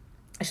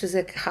 she's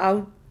like,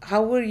 how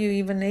were you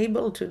even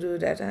able to do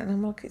that? And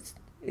I'm like,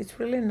 it's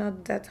really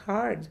not that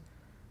hard.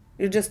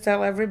 You just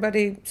tell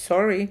everybody,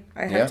 sorry,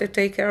 I have to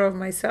take care of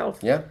myself.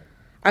 Yeah.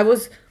 I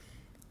was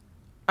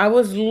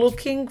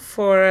looking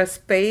for a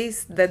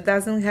space that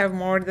doesn't have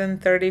more than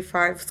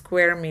 35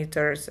 square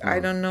meters. I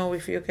don't know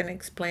if you can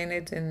explain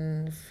it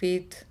in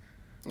feet.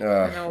 I'm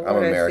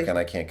American.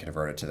 I can't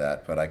convert it to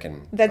that, but I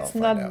can. That's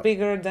not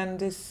bigger than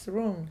this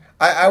room.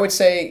 I would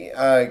say,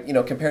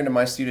 compared to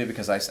my studio,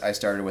 because I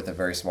started with a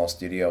very small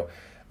studio,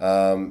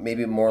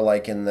 maybe more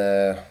like in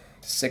the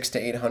 600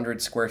 to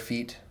 800 square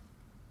feet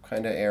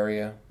kind of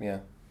area. Yeah.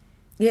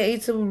 Yeah,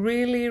 it's a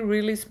really,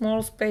 really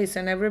small space,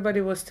 and everybody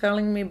was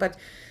telling me, but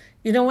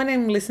when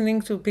I'm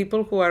listening to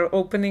people who are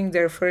opening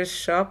their first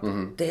shop,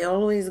 they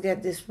always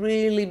get this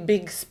really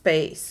big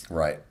space.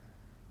 Right.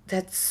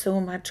 That's so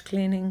much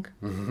cleaning.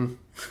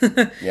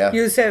 Mm-hmm. Yeah.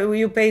 You said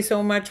you pay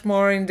so much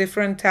more in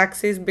different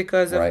taxes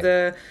because of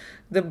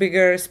the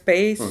bigger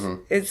space.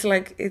 It's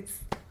like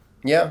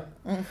Yeah.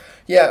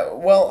 Yeah.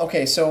 Well,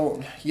 okay.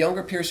 So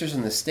younger piercers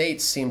in the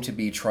States seem to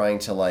be trying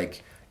to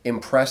like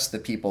impress the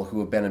people who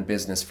have been in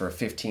business for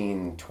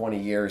 15, 20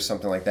 years,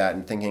 something like that,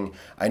 and thinking,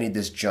 I need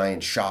this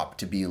giant shop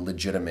to be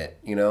legitimate,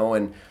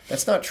 and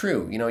that's not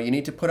true. You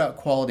need to put out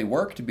quality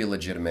work to be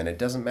legitimate. It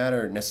doesn't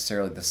matter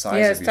necessarily the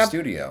size of your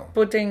studio.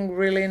 Putting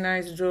really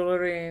nice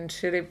jewelry and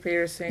shitty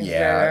piercings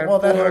that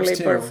that are poorly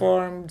too.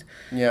 Performed.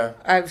 Yeah.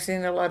 I've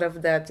seen a lot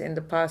of that in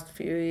the past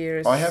few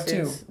years. I have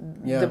too.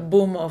 Yeah. The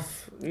boom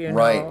of,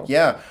 Right,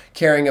 yeah.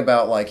 Caring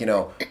about, like,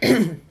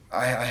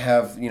 I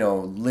have,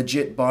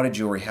 legit body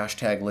jewelry,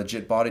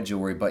 #legit body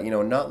jewelry, but,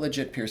 not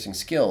legit piercing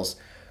skills.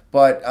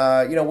 But,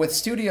 with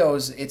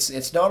studios,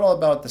 it's not all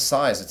about the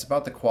size. It's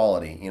about the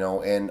quality,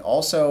 and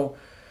also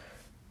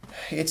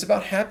it's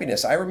about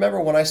happiness. I remember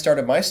when I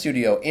started my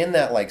studio in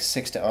that, like,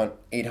 600 to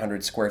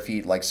 800 square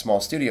feet, like, small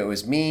studio, it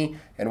was me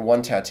and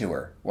one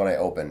tattooer when I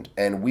opened.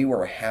 And we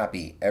were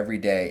happy every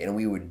day, and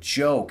we would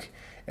joke,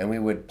 and we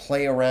would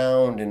play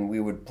around, and we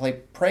would play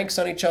pranks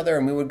on each other,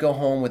 and we would go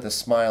home with a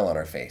smile on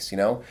our face,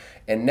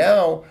 And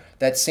now,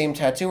 that same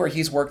tattooer,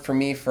 he's worked for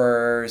me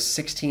for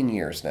 16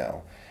 years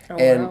now. Oh,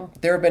 and wow.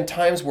 there have been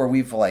times where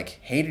we've, like,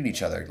 hated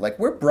each other. Like,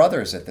 we're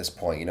brothers at this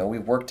point,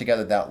 we've worked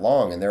together that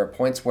long, and there are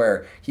points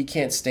where he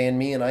can't stand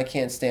me and I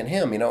can't stand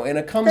him, and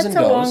it comes and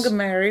goes. That's a long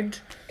marriage.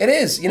 It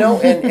is,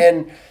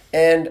 and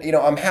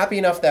I'm happy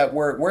enough that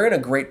we're in a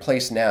great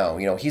place now.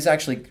 He's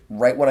actually,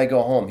 right when I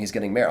go home, he's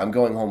getting married. I'm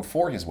going home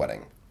for his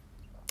wedding.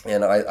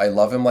 And I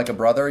love him like a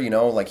brother,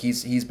 like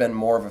he's been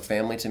more of a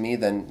family to me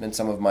than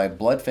some of my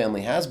blood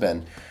family has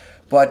been.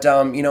 But,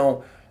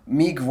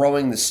 me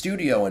growing the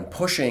studio and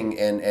pushing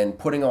and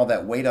putting all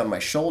that weight on my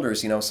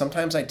shoulders,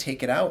 sometimes I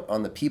take it out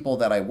on the people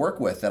that I work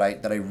with that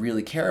I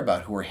really care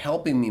about, who are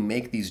helping me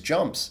make these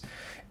jumps.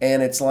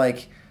 And it's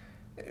like,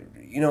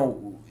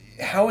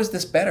 how is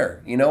this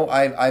better? You know,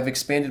 I've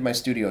expanded my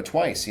studio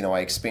twice. You know,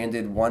 I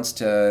expanded once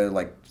to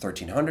like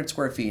 1,300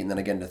 square feet and then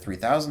again to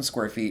 3,000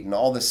 square feet and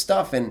all this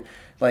stuff. And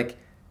like,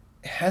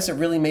 has it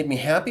really made me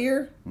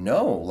happier?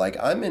 No. Like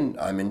I'm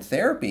in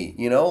therapy,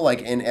 you know,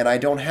 like, and I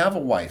don't have a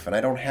wife and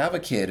I don't have a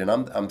kid and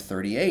I'm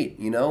 38,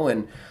 you know,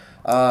 and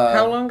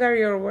how long are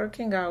your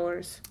working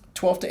hours?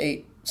 12 to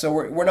 8. So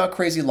we're not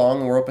crazy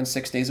long. We're open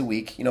 6 days a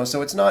week, you know,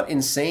 so it's not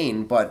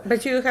insane,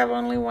 but you have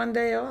only one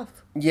day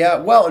off. yeah,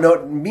 well,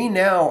 no, me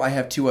now, I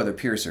have 2 other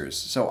piercers.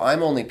 So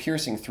I'm only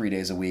piercing 3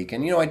 days a week.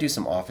 And, you know, I do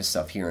some office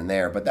stuff here and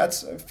there, but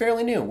that's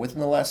fairly new within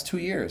the last 2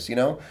 years, you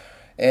know?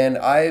 And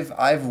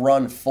I've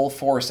run full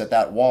force at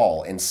that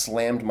wall and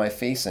slammed my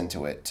face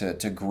into it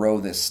to grow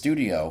this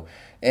studio.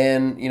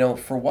 And, you know,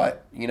 for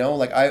what? You know,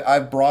 like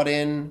I've brought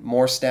in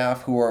more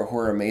staff who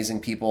are amazing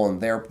people and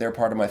they're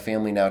part of my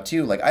family now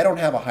too. Like I don't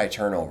have a high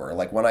turnover.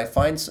 Like when I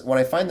find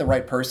the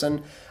right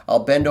person, I'll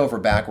bend over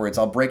backwards.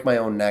 I'll break my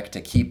own neck to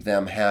keep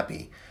them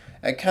happy.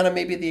 At kind of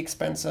maybe the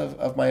expense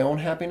of my own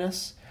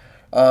happiness.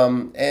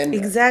 And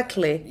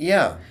exactly.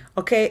 Yeah.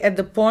 Okay, at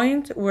the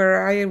point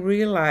where I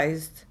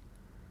realized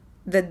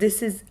that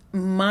this is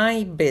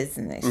my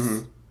business.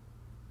 Mm-hmm.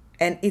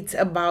 And it's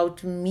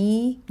about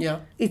me. Yeah.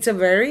 It's a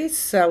very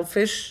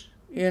selfish,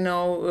 you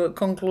know,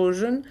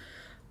 conclusion,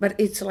 but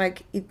it's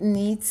like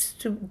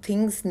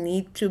things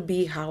need to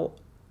be how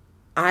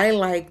I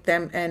like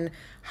them and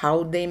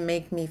how they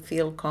make me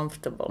feel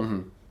comfortable.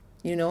 Mm-hmm.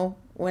 You know,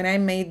 when I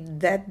made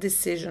that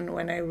decision,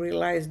 when I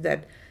realized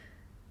that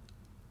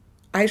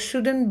I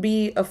shouldn't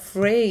be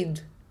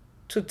afraid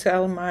to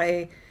tell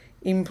my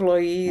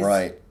employees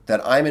right,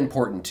 that I'm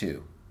important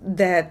too.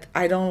 That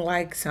I don't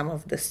like some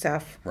of the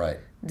stuff. Right.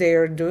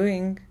 They're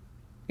doing,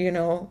 you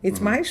know,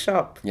 it's my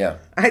shop. Yeah.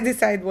 I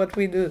decide what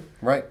we do.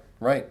 Right.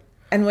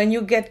 And when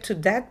you get to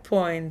that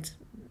point,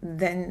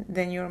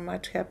 then you're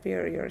much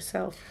happier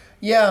yourself.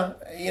 Yeah,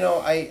 you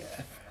know,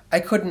 I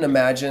couldn't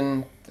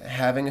imagine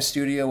having a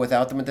studio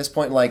without them at this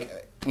point.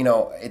 Like, you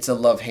know, it's a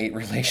love-hate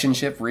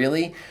relationship,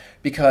 really,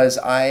 because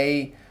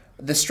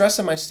the stress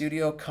in my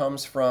studio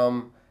comes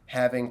from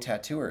having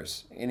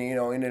tattooers. And, you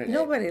know,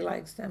 nobody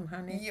likes them,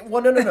 honey.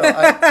 Well, no.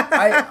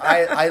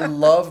 I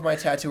love my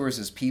tattooers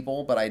as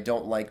people, but I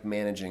don't like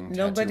managing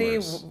Nobody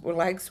tattooers.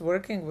 likes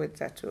working with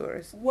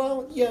tattooers.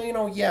 Well, yeah, you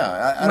know,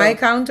 yeah. My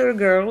counter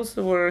girls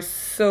were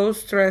so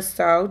stressed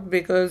out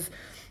because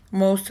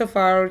most of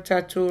our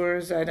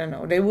tattooers, I don't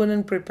know, they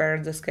wouldn't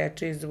prepare the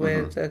sketches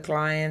with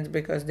clients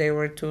because they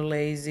were too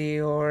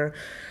lazy or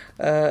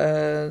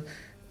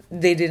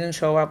they didn't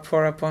show up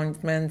for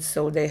appointments,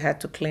 so they had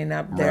to clean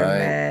up their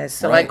mess.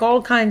 So like all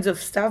kinds of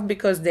stuff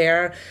because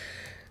they're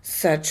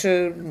such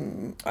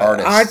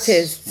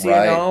artists, you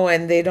know,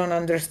 and they don't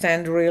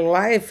understand real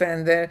life.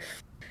 And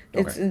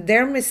it's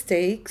their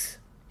mistakes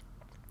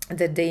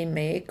that they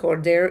make or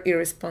their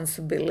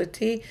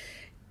irresponsibility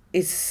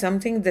is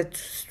something that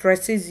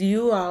stresses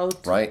you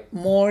out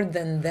more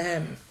than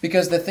them.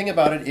 Because the thing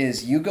about it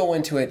is you go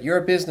into it, you're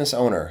a business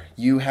owner.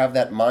 You have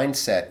that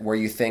mindset where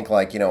you think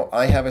like, you know,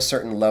 I have a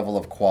certain level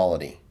of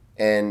quality.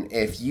 And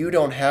if you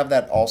don't have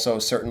that also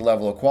certain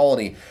level of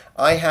quality,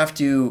 I have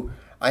to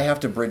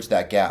bridge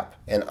that gap.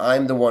 And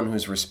I'm the one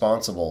who's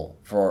responsible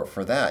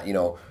for that, you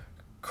know,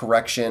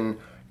 correction.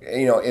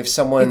 You know, if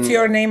someone... It's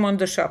your name on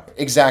the shop.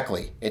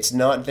 Exactly. It's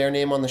not their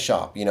name on the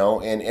shop, you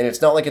know, and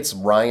it's not like it's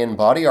Ryan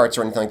Body Arts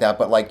or anything like that,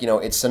 but like, you know,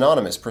 it's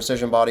synonymous.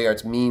 Precision Body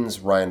Arts means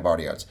Ryan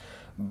Body Arts.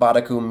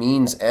 Badaku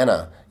means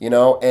Anna, you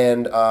know,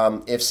 and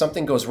if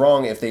something goes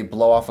wrong, if they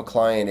blow off a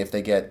client, if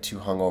they get too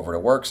hungover to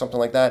work, something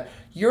like that,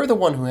 you're the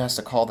one who has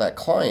to call that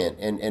client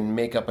and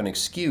make up an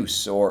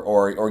excuse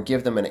or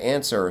give them an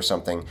answer or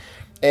something.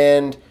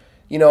 And...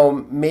 you know,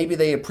 maybe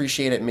they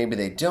appreciate it, maybe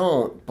they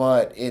don't,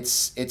 but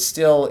it's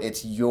still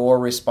your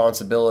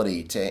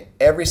responsibility to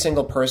every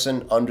single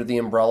person under the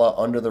umbrella,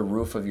 under the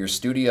roof of your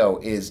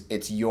studio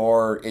it's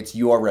your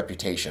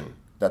reputation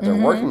that they're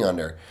working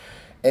under.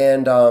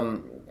 And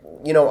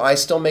you know, I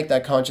still make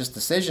that conscious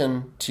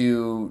decision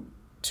to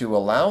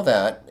allow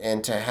that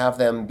and to have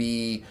them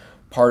be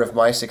part of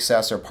my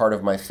success or part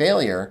of my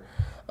failure.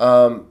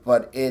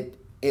 But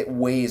it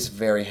weighs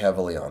very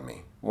heavily on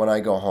me. When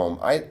I go home,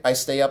 I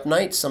stay up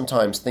nights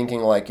sometimes thinking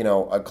like, you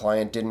know, a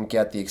client didn't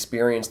get the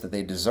experience that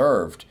they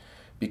deserved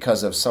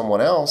because of someone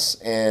else,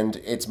 and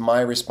it's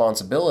my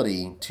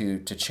responsibility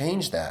to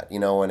change that, you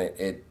know, and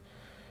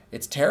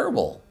it's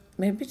terrible.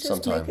 Maybe just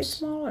sometimes. Make it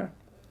smaller.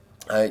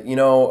 You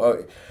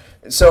know,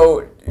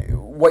 so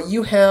what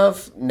you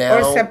have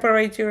now... Or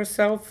separate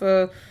yourself...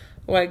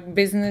 like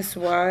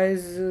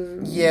business-wise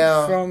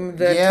from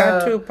the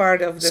tattoo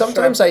part of the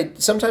sometimes shop.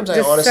 Sometimes I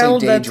Just honestly sell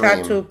daydream. the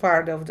tattoo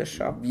part of the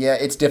shop. Yeah,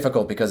 it's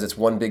difficult because it's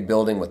one big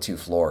building with 2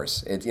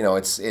 floors.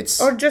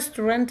 It's or just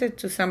rent it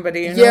to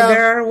somebody. You know,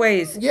 there are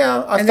ways.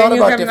 Yeah, I've thought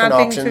about different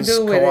options,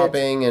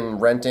 co-oping and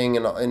renting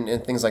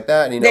and things like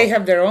that. And, you know, they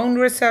have their own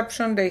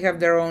reception. They have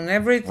their own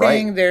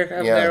everything. They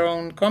have their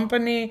own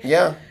company.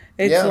 Yeah.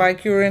 It's Yeah. like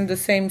you're in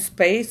the same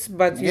space,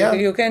 but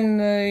you can,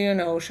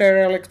 share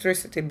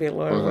electricity bill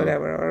or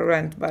whatever, or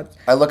rent. But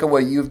I look at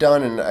what you've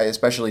done, and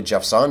especially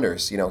Jeff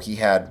Saunders. He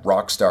had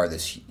Rockstar,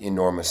 this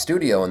enormous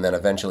studio, and then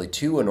eventually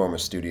 2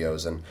 enormous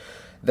studios, and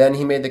then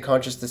he made the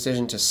conscious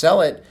decision to sell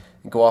it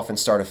and go off and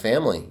start a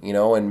family,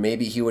 and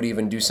maybe he would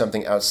even do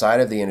something outside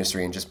of the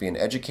industry and just be an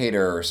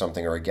educator or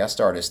something, or a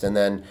guest artist. And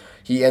then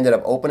he ended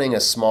up opening a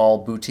small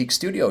boutique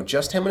studio,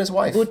 just him and his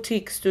wife.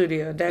 boutique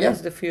studio, that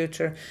is the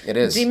future. It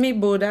is. Jimmy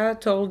Buddha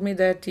told me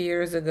that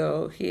years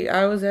ago.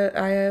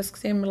 I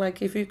asked him, like,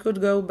 if you could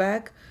go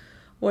back,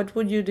 what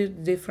would you do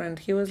different?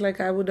 He was like,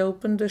 I would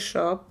open the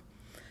shop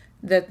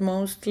that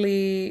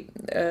mostly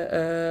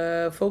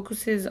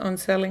focuses on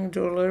selling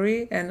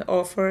jewelry and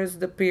offers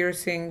the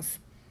piercings,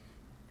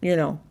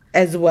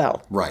 as well.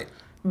 Right.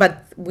 But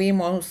we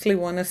mostly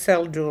want to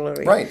sell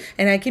jewelry. Right.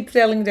 And I keep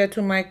telling that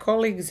to my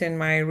colleagues in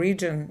my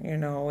region,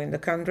 in the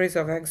countries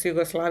of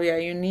ex-Yugoslavia.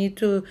 You need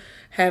to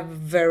have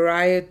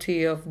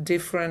variety of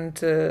different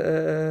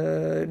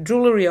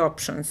jewelry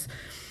options.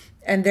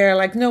 And they're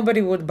like,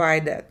 nobody would buy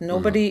that.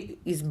 Nobody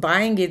is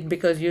buying it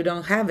because you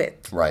don't have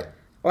it. Right.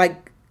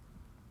 Like,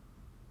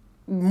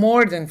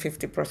 more than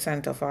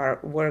 50% of our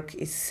work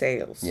is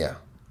sales. Yeah.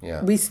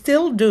 Yeah. We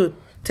still do.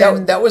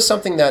 That was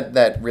something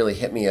that really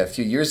hit me a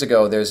few years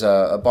ago. There's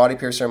a body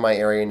piercer in my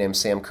area named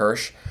Sam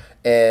Kirsch,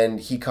 and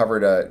he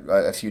covered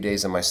a few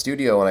days in my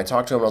studio, and I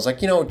talked to him, and I was like,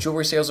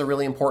 jewelry sales are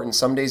really important.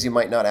 Some days you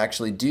might not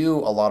actually do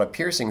a lot of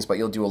piercings, but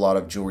you'll do a lot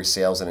of jewelry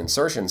sales and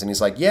insertions. And he's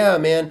like, yeah,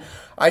 man,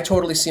 I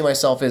totally see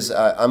myself as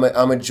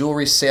I'm a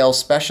jewelry sales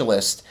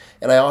specialist,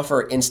 and I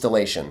offer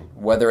installation,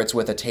 whether it's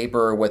with a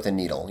taper or with a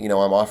needle.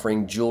 I'm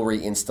offering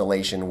jewelry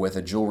installation with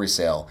a jewelry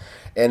sale.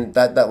 And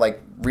that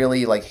like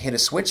really like hit a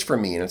switch for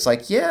me. And it's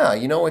like, yeah,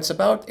 it's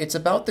about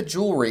the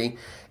jewelry,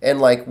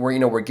 and like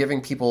we're giving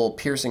people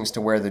piercings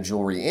to wear the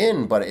jewelry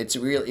in, but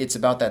it's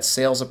about that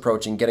sales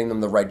approach and getting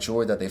them the right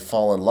jewelry that they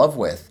fall in love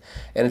with.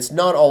 And it's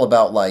not all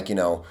about like,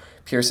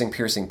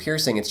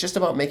 piercing. It's just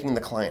about making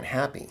the client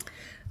happy.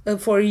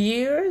 For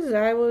years,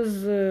 I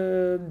was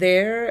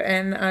there,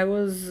 and I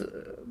was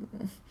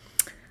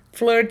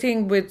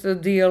flirting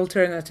with the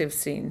alternative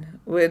scene,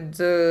 with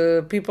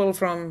people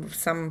from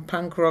some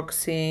punk rock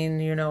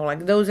scene,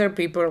 like those are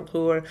people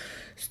who are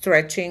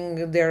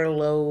stretching their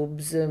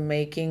lobes,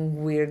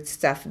 making weird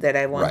stuff that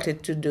I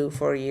wanted to do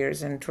for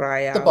years and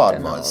try out. The bod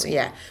mod scene.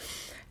 Yeah.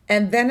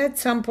 And then at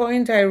some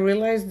point I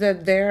realized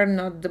that they are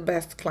not the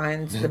best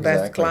clients. The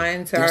best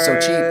clients They're are... so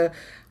cheap.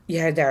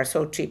 Yeah, they're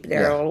so cheap.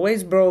 They're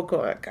always broke.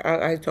 Like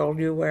I told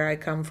you where I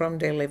come from.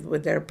 They live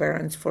with their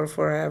parents for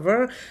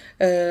forever.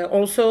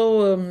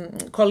 Also,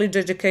 college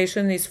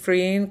education is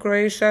free in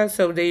Croatia,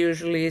 so they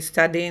usually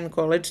study in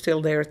college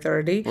till they're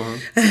 30.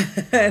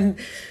 And,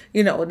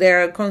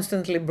 they're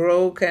constantly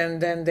broke,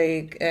 and then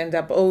they end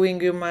up owing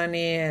you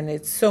money, and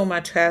it's so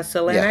much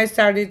hassle. And I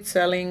started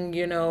selling,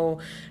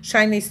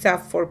 shiny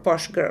stuff for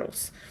posh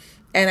girls.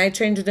 And I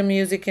changed the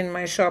music in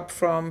my shop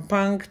from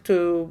punk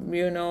to,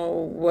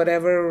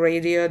 whatever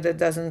radio that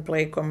doesn't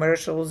play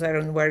commercials,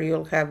 and where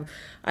you'll have,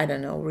 I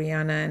don't know,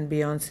 Rihanna and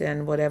Beyonce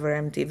and whatever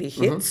MTV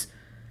hits.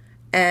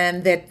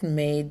 And that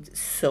made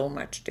so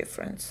much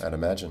difference. I'd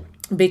imagine.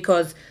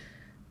 Because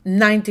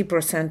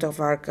 90%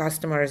 of our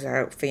customers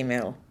are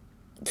female.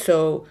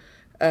 So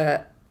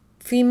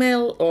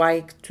female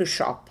like to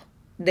shop.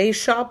 They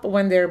shop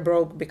when they're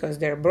broke because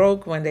they're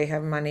broke, when they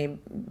have money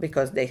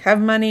because they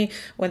have money,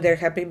 when they're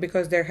happy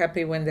because they're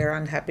happy, when they're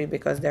unhappy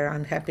because they're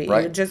unhappy.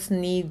 Right. You just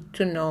need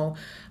to know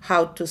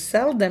how to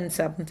sell them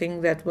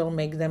something that will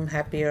make them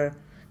happier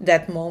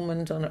that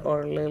moment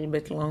or a little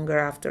bit longer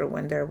after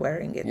when they're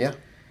wearing it. Yeah.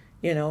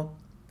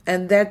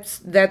 And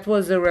that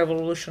was a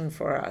revolution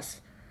for us.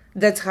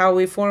 That's how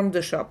we formed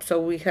the shop. So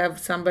we have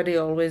somebody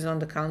always on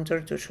the counter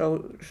to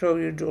show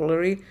you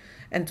jewelry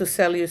and to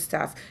sell you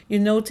stuff. You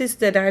notice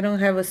that I don't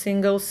have a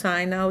single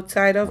sign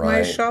outside of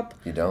my shop.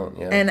 You don't,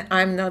 yeah. And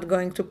I'm not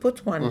going to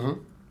put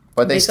one.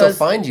 But they still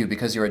find you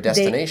because you're a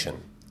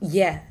destination.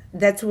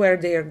 That's where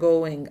they're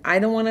going. I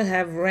don't want to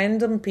have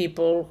random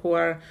people who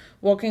are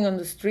walking on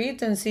the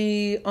street and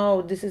see,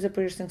 oh, this is a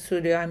piercing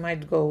studio, I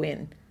might go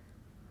in.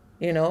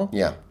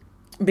 Yeah.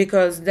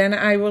 Because then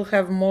I will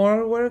have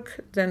more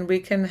work than we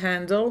can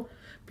handle.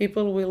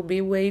 People will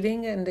be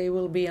waiting and they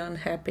will be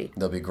unhappy.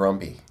 They'll be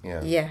grumpy,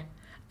 yeah. Yeah.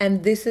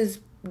 And this is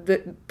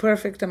the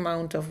perfect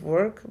amount of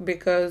work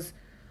because,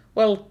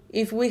 well,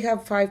 if we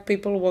have 5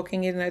 people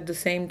walking in at the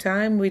same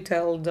time, we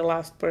tell the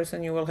last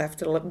person you will have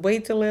to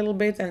wait a little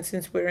bit. And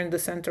since we're in the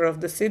center of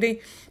the city,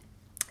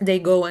 they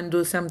go and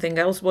do something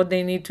else, what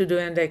they need to do,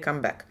 and they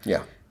come back.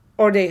 Yeah.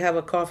 Or they have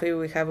a coffee.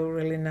 We have a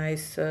really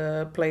nice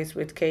place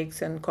with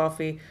cakes and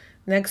coffee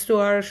next to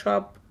our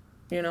shop.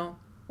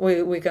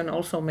 We can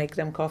also make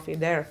them coffee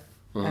there.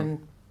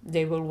 And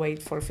they will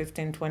wait for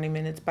 15, 20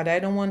 minutes. But I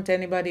don't want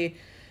anybody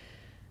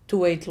to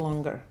wait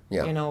longer,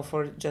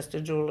 for just a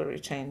jewelry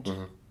change.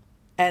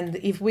 And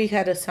if we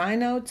had a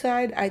sign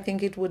outside, I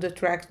think it would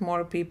attract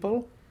more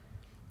people,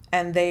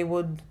 and they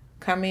would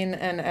come in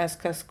and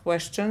ask us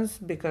questions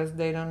because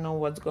they don't know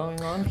what's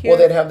going on here. Well,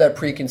 they'd have that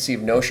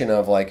preconceived notion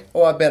of like,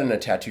 oh, I've been in a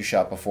tattoo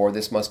shop before.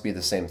 This must be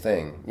the same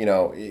thing. You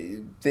know,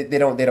 they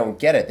don't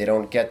get it. They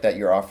don't get that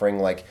you're offering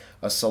like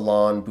a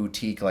salon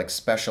boutique, like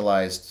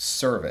specialized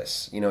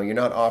service. You know,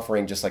 you're not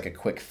offering just like a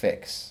quick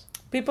fix.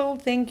 People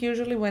think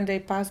usually when they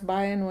pass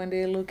by and when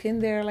they look in,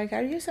 they're like,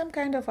 are you some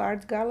kind of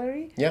art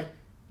gallery? Yeah.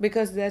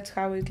 Because that's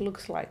how it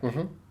looks like.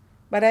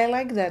 But I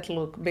like that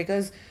look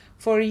because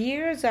for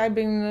years I've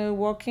been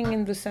walking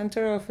in the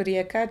center of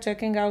Rijeka,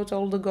 checking out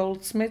all the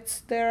goldsmiths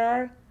there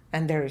are.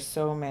 And there is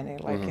so many.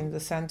 Like in the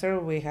center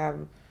we have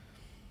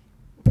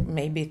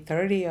maybe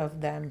 30 of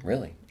them.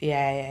 Really?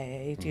 Yeah.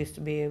 It used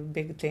to be a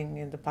big thing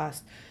in the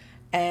past.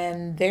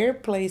 And their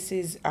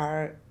places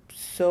are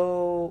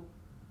so,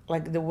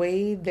 like the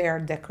way they are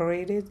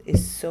decorated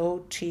is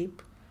so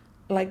cheap.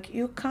 Like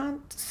you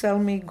can't sell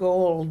me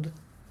gold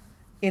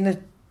in a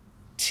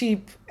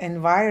cheap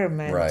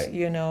environment, Right.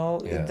 you know.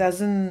 Yeah. It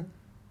doesn't,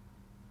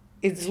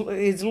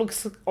 it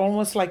looks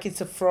almost like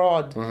it's a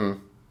fraud.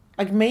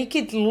 Like make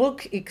it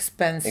look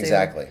expensive.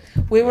 Exactly.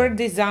 We were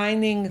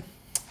designing,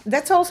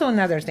 that's also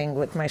another thing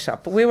with my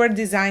shop. We were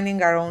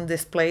designing our own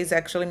displays.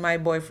 Actually, my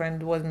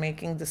boyfriend was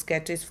making the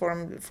sketches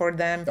for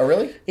them. Oh,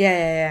 really?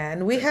 Yeah.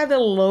 And we had a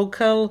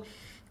local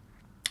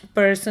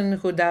person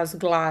who does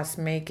glass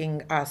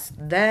making us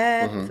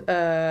that.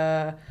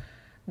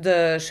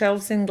 The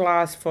shelves in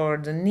glass for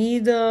the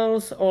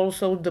needles,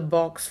 also the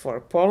box for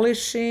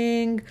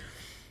polishing.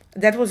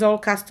 That was all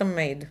custom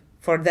made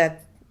for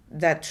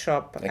that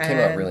shop. It came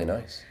out really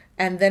nice.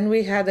 And then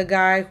we had a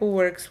guy who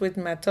works with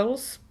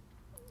metals.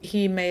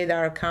 He made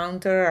our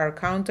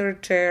counter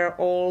chair,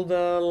 all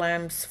the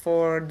lamps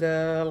for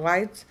the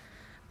lights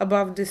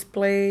above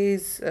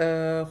displays,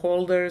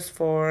 holders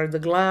for the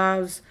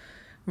gloves.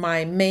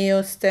 My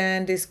Mayo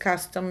stand is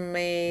custom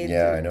made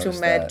Yeah, I to noticed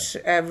match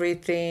that.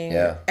 everything.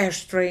 Yeah.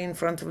 Ashtray in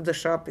front of the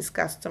shop is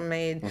custom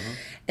made.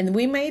 And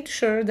we made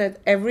sure that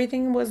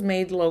everything was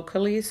made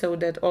locally so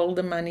that all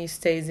the money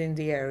stays in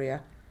the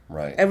area.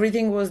 Right.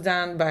 Everything was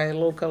done by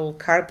local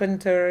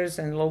carpenters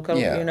and local,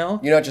 Yeah. you know.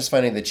 You're not just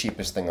finding the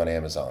cheapest thing on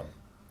Amazon.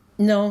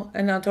 No,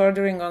 and not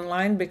ordering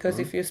online because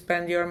if you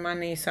spend your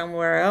money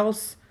somewhere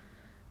else,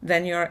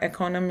 then your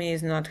economy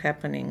is not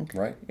happening.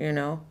 Right. You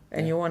know,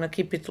 and you want to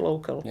keep it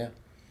local. Yeah.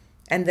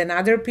 And then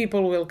other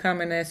people will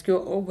come and ask you,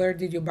 oh, where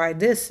did you buy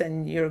this?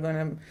 And you're going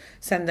to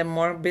send them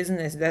more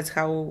business. That's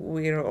how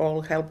we're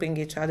all helping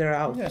each other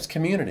out. Yeah, it's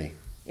community.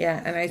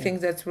 Yeah, and I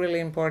think that's really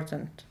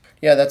important.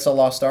 Yeah, that's a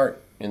lost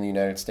art in the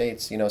United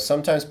States. You know,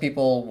 sometimes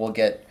people will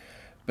get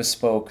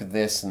bespoke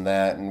this and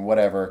that and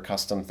whatever,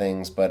 custom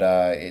things, but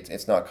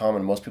it's not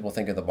common. Most people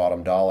think of the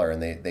bottom dollar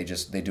and they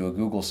do a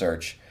Google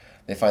search.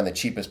 They find the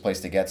cheapest place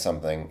to get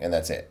something and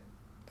that's it.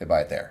 They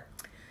buy it there.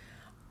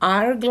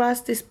 Our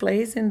glass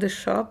displays in the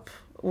shop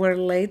were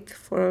late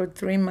for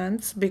 3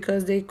 months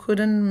because they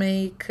couldn't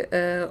make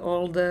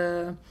all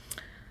the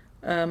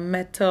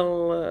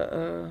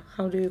metal,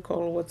 how do you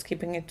call what's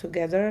keeping it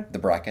together? The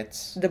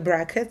brackets. The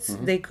brackets.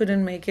 They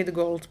couldn't make it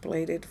gold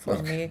plated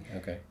for me.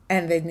 Okay.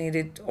 And they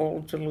needed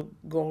all to look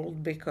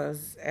gold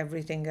because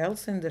everything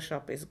else in the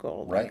shop is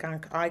gold. Right.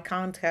 I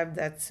can't have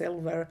that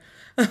silver.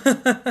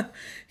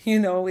 You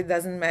know, it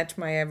doesn't match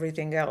my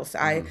everything else.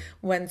 I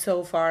went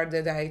so far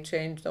that I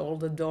changed all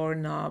the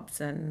doorknobs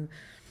and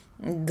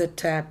the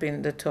tap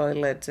in the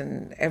toilet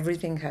and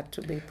everything had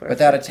to be perfect. But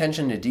that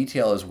attention to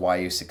detail is why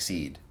you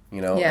succeed.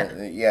 You know,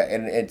 Yeah.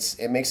 and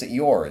it makes it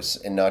yours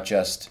and not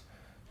just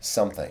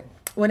something.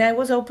 When I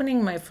was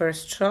opening my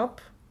first shop,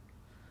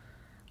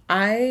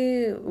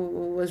 I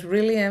was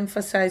really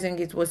emphasizing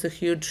it was a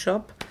huge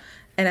shop,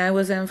 and I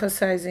was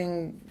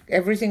emphasizing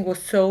everything was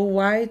so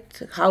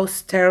white, how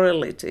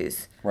sterile it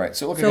is. Right.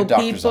 So it looked So like a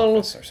doctor's people-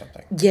 office or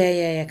something.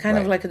 Yeah, kind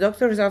of Right. like a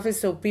doctor's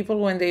office. So people,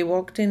 when they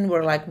walked in,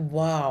 were like,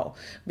 "Wow,"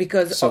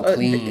 because So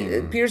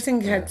clean.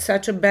 piercing had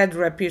such a bad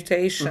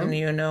reputation.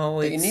 You know,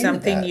 But you it's needed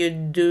something that. you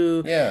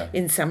do Yeah.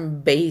 in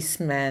some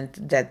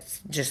basement that's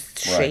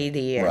just Right,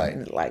 shady and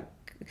right. like.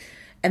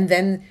 And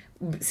then,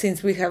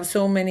 since we have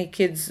so many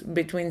kids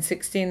between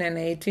 16 and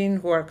 18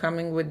 who are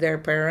coming with their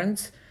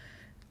parents,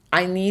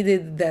 I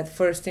needed that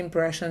first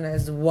impression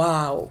as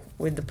wow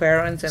with the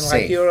parents and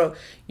like Safe.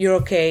 you're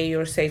okay,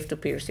 you're safe to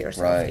pierce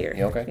yourself Right. here.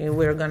 Yeah, okay.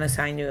 We're gonna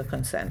sign you a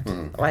consent.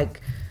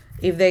 Like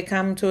if they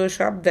come to a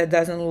shop that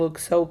doesn't look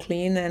so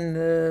clean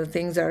and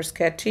things are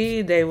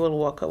sketchy, they will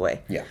walk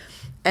away. Yeah.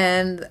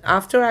 And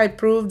after I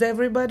proved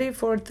everybody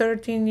for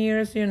 13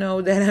 years, you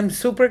know, that I'm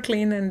super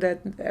clean and that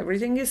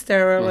everything is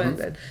sterile and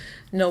that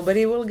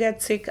nobody will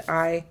get sick,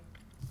 I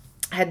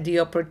had the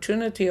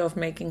opportunity of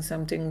making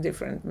something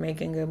different,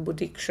 making a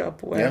boutique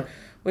shop where Yeah.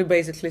 we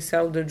basically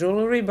sell the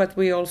jewelry, but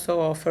we also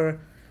offer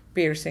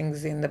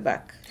piercings in the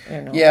back.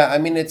 You know. Yeah, I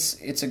mean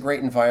it's a great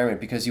environment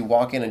because you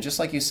walk in and just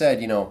like you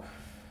said, you know,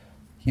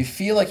 you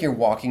feel like you're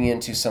walking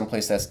into some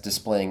place that's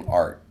displaying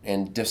art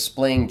and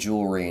displaying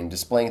jewelry and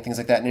displaying things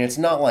like that. And it's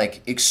not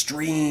like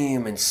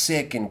extreme and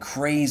sick and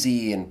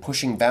crazy and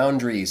pushing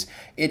boundaries.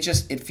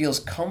 It feels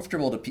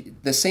comfortable to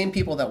the same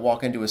people that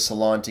walk into a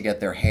salon to get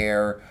their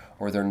hair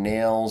or their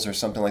nails or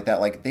something like that.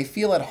 Like they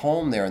feel at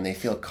home there and they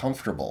feel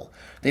comfortable.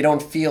 They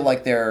don't feel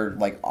like they're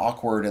like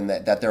awkward and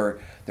that they're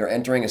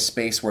entering a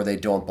space where they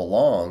don't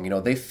belong. You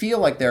know, they feel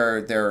like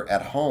they're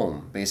at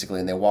home basically,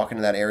 and they walk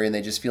into that area and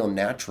they just feel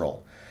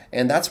natural.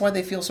 And that's why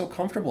they feel so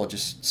comfortable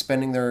just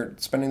spending their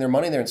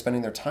money there and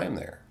spending their time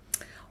there.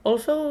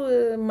 Also,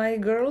 my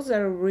girls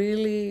are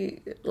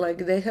really like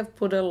they have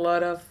put a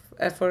lot of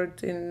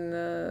effort in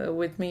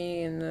with me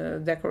in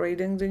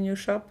decorating the new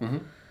shop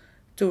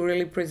to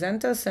really present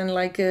us, and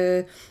like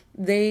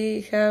they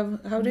have,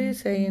 how do you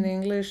say in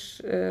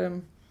English?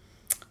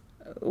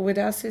 With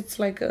us, it's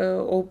like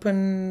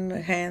open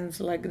hands.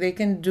 Like they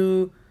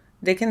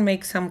can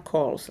make some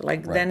calls.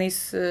 Like Right.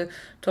 Dennis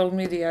told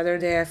me the other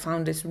day, I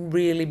found this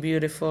really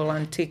beautiful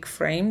antique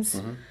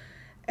frames.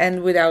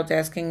 And without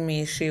asking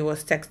me, she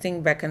was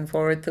texting back and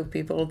forth to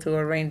people to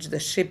arrange the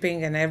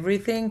shipping and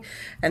everything.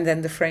 And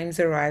then the frames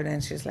arrived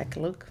and she's like,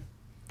 look,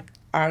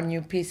 our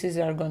new pieces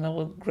are going to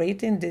look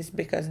great in this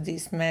because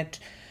these match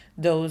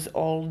those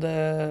old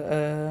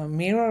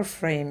mirror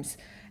frames.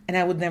 And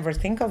I would never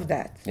think of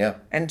that. Yeah.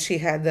 And she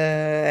had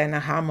an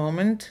aha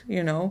moment,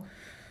 you know.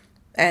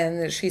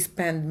 And she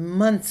spent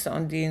months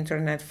on the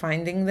internet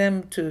finding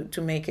them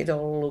to make it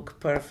all look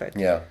perfect.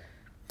 Yeah.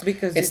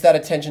 Because It's that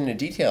attention to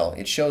detail.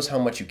 It shows how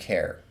much you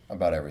care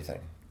about everything.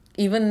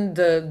 even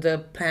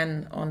the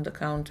pen on the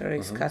counter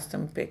is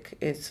custom pick.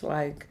 It's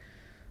like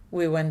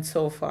we went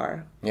so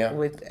far. Yeah.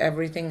 With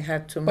everything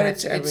had to But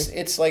match everything.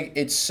 it's like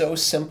it's so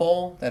simple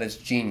that it's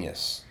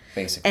genius,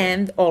 basically.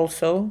 And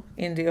also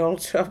in the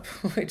old shop,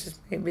 which is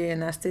maybe a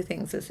nasty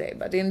thing to say,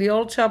 but in the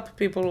old shop,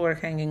 people were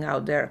hanging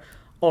out there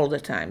all the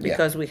time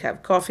because we have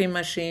coffee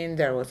machine,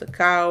 there was a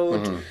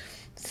couch,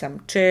 some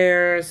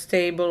chairs,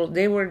 table.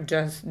 They were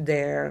just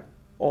there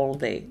all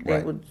day. They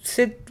Right. would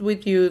sit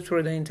with you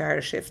through the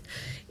entire shift.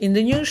 In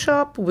the new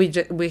shop,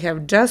 we have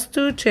just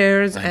 2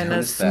 chairs I and a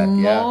noticed that,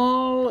 yeah.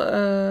 small,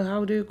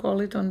 how do you call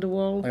it on the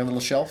wall? Like a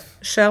little shelf.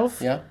 Shelf.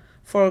 Yeah.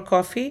 For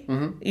coffee.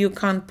 You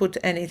can't put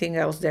anything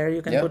else there.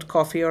 You can Yeah. put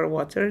coffee or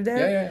water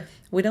there. Yeah.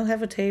 We don't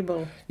have a table.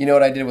 You know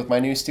what I did with my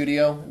new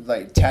studio?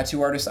 Like tattoo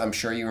artists, I'm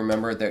sure you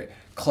remember that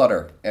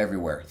clutter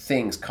everywhere,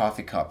 things,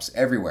 coffee cups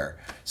everywhere.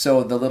 So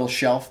the little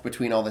shelf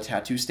between all the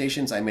tattoo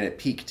stations, I made it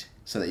peaked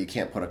so that you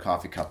can't put a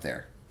coffee cup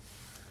there.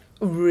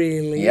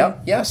 Really?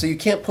 Yeah. So you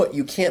can't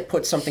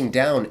put something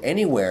down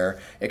anywhere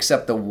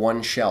except the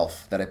one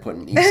shelf that I put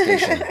in each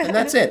station, and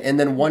that's it. And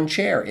then one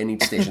chair in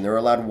each station. They're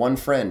allowed one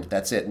friend.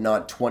 That's it.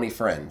 Not 20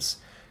 friends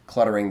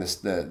cluttering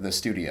the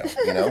studio.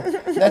 You know,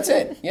 that's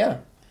it. Yeah.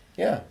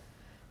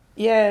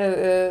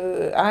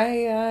 Yeah,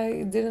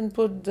 I didn't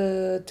put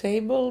the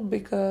table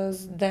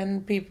because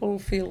then people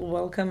feel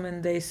welcome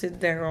and they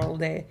sit there all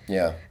day.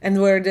 Yeah. And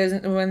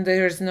when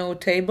there's no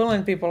table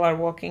and people are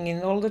walking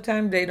in all the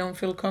time, they don't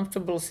feel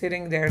comfortable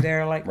sitting there.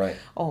 They're like, Right.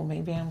 oh,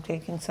 maybe I'm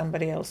taking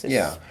somebody else's.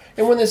 Yeah.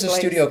 And when there's a place.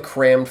 studio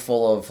crammed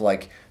full of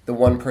like the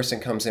one person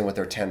comes in with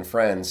their 10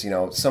 friends, you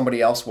know,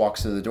 somebody else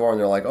walks through the door and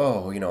they're like,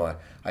 oh, you know,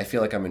 I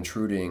feel like I'm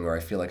intruding or I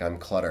feel like I'm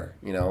clutter,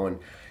 you know, and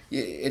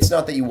it's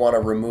not that you want to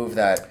remove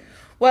that.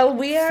 Well,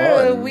 we are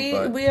Fun,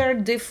 but- we are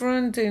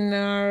different in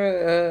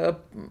our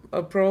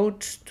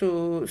approach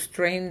to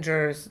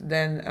strangers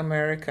than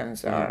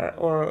Americans are,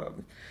 or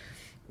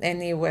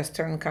any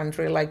Western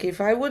country. Like if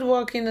I would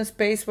walk in a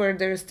space where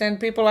there's 10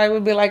 people, I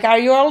would be like, "Are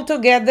you all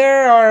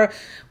together?" Or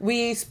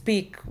we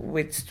speak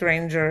with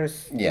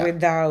strangers Yeah.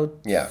 without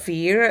Yeah.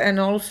 fear.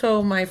 And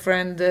also, my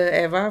friend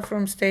Eva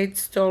from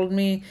States told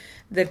me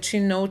that she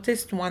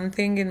noticed one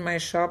thing in my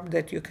shop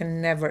that you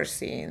can never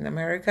see in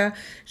America.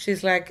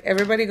 She's like,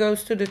 everybody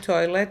goes to the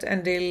toilet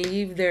and they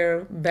leave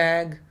their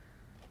bag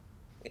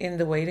in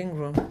the waiting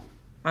room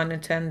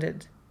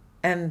unattended.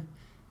 And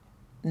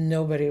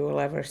nobody will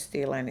ever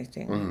steal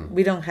anything.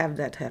 We don't have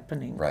that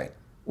happening. Right.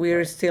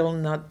 We're still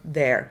not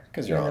there.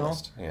 Because you're you know?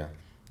 honest. Yeah.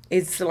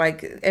 It's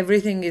like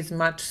everything is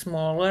much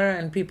smaller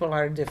and people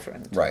are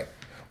different. Right.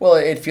 Well,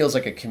 it feels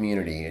like a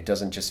community. It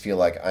doesn't just feel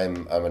like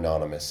I'm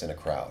anonymous in a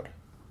crowd.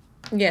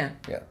 Yeah.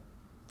 Yeah.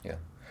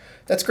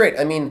 That's great.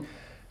 I mean,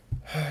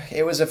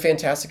 it was a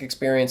fantastic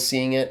experience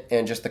seeing it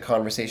and just the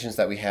conversations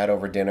that we had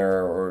over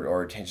dinner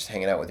or just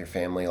hanging out with your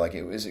family. Like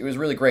it was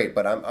really great.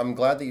 But I'm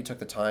glad that you took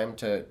the time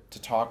to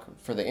talk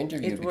for the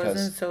interview It because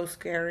wasn't so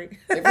scary.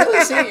 it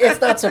really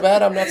it's not so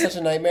bad. I'm not such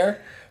a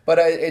nightmare. But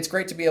it's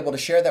great to be able to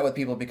share that with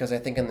people because I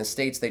think in the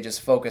States they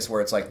just focus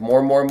where it's like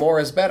more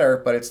is better,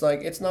 but it's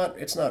like it's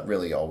not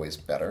really always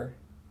better.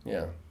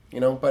 Yeah. You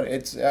know, but I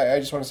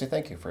just want to say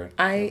thank you for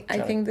I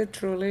chatting. think that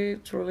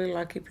truly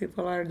lucky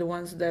people are the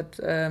ones that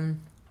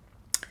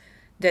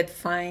that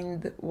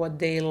find what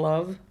they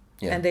love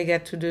Yeah. and they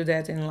get to do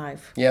that in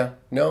life. Yeah,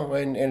 no,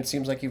 and it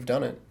seems like you've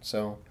done it.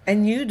 So,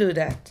 And you do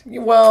that.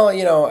 well,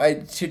 you know,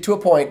 to a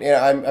point,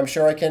 I'm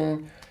sure I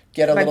can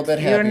get a little bit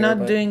happier. You're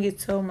not doing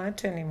it so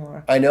much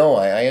anymore. I know.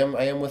 I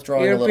am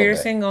withdrawing a little bit. You're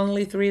piercing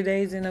only 3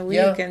 days in a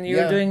week, and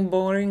you're doing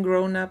boring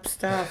grown-up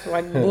stuff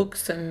like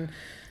books and,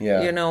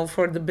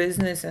 for the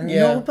business, and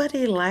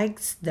nobody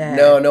likes that.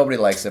 No, nobody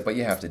likes it, but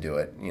you have to do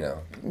it,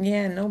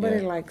 Yeah, nobody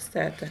likes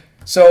that.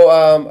 So,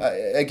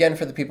 again,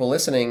 for the people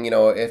listening,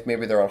 if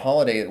maybe they're on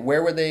holiday,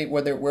 where would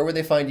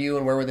they find you,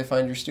 and where would they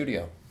find your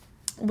studio?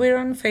 We're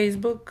on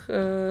Facebook.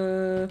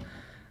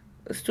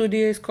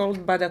 Studio is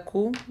called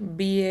Badaku,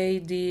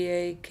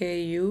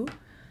 Badaku,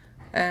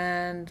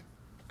 and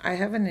I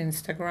have an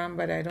Instagram,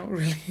 but I don't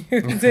really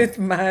use it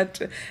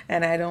much,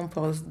 and I don't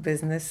post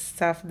business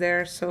stuff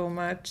there so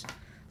much.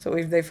 So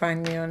if they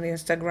find me on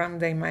Instagram,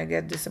 they might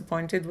get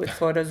disappointed with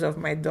photos of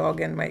my dog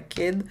and my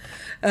kid.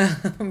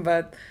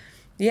 But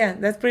yeah,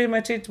 that's pretty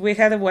much it. We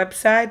had a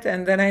website,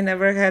 and then I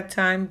never had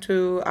time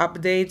to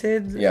update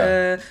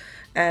it.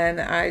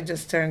 And I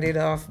just turned it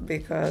off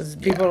because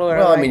people were like...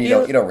 Well, I mean, you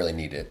don't really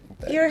need it.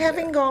 You're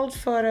having gold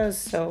photos,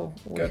 so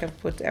we have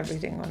put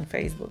everything on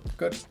Facebook.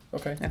 Good.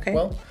 Okay.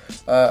 Well,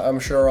 I'm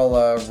sure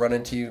I'll run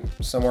into you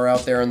somewhere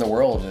out there in the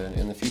world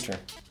in the future.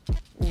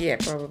 Yeah,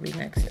 probably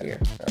next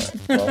year.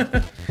 All right.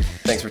 Well,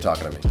 thanks for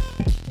talking to me.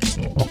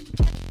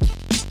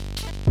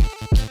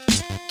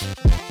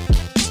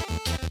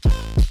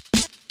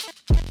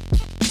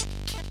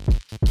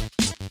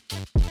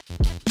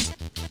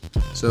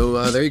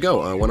 So there you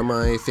go. One of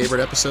my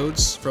favorite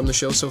episodes from the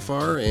show so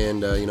far,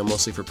 and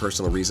mostly for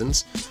personal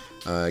reasons.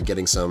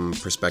 Getting some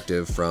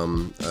perspective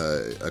from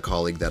a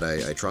colleague that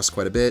I trust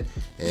quite a bit,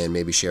 and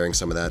maybe sharing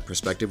some of that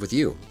perspective with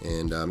you.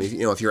 And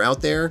if you're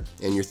out there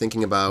and you're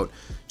thinking about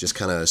just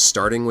kind of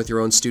starting with your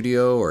own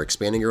studio or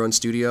expanding your own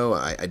studio,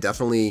 I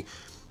definitely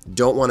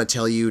don't want to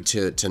tell you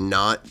to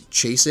not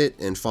chase it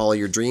and follow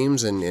your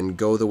dreams and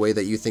go the way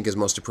that you think is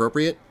most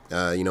appropriate.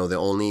 The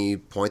only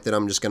point that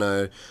I'm just going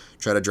to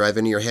try to drive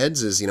into your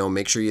heads is,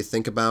 make sure you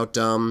think about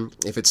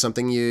if it's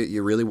something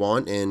you really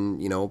want,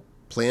 and,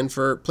 plan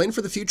for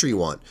the future you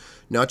want,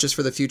 not just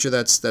for the future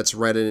that's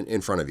right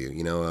in front of you.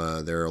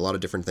 There are a lot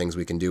of different things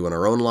we can do in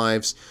our own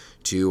lives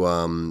to,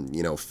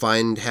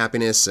 find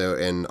happiness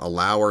and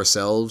allow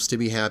ourselves to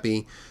be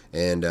happy.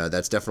 And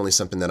that's definitely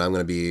something that I'm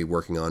going to be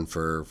working on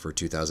for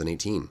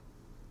 2018.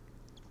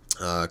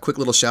 Quick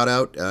little shout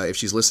out, if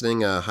she's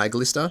listening, hi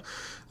Glista.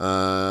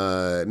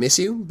 Miss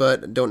you,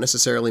 but don't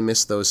necessarily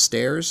miss those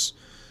stairs.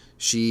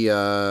 She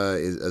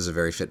is a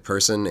very fit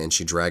person, and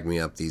she dragged me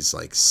up these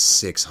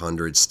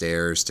 600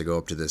 stairs to go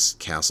up to this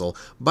castle.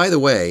 By the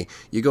way,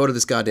 you go to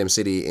this goddamn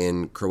city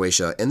in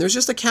Croatia, and there's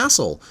just a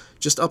castle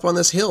just up on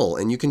this hill,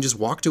 and you can just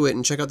walk to it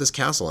and check out this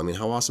castle. I mean,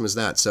 how awesome is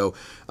that? So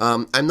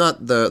I'm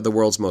not the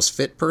world's most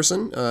fit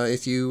person,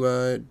 if you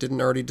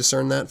didn't already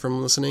discern that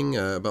from listening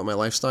about my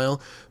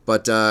lifestyle.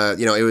 But,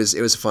 it was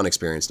a fun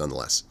experience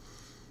nonetheless.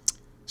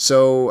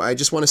 So I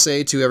just want to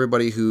say to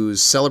everybody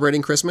who's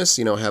celebrating Christmas,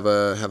 have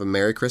a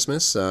Merry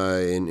Christmas,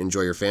 and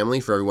enjoy your family.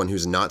 For everyone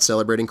who's not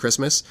celebrating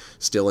Christmas,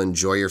 still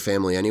enjoy your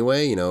family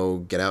anyway.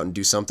 Get out and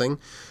do something,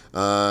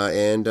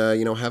 and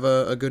have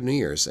a good New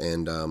Year's.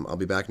 And I'll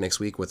be back next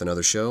week with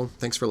another show.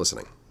 Thanks for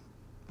listening.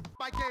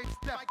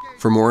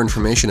 For more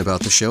information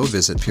about the show,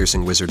 visit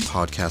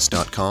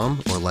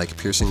piercingwizardpodcast.com or like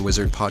Piercing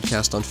Wizard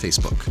Podcast on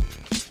Facebook.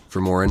 For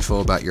more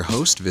info about your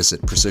host,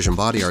 visit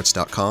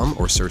precisionbodyarts.com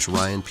or search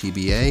Ryan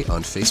PBA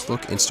on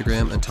Facebook,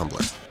 Instagram, and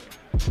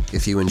Tumblr.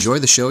 If you enjoy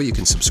the show, you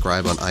can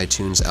subscribe on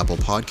iTunes, Apple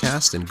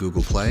Podcast, and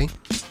Google Play.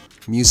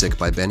 Music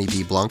by Benny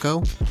B.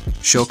 Blanco.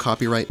 Show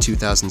copyright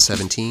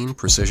 2017,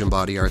 Precision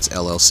Body Arts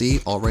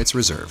LLC, all rights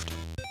reserved.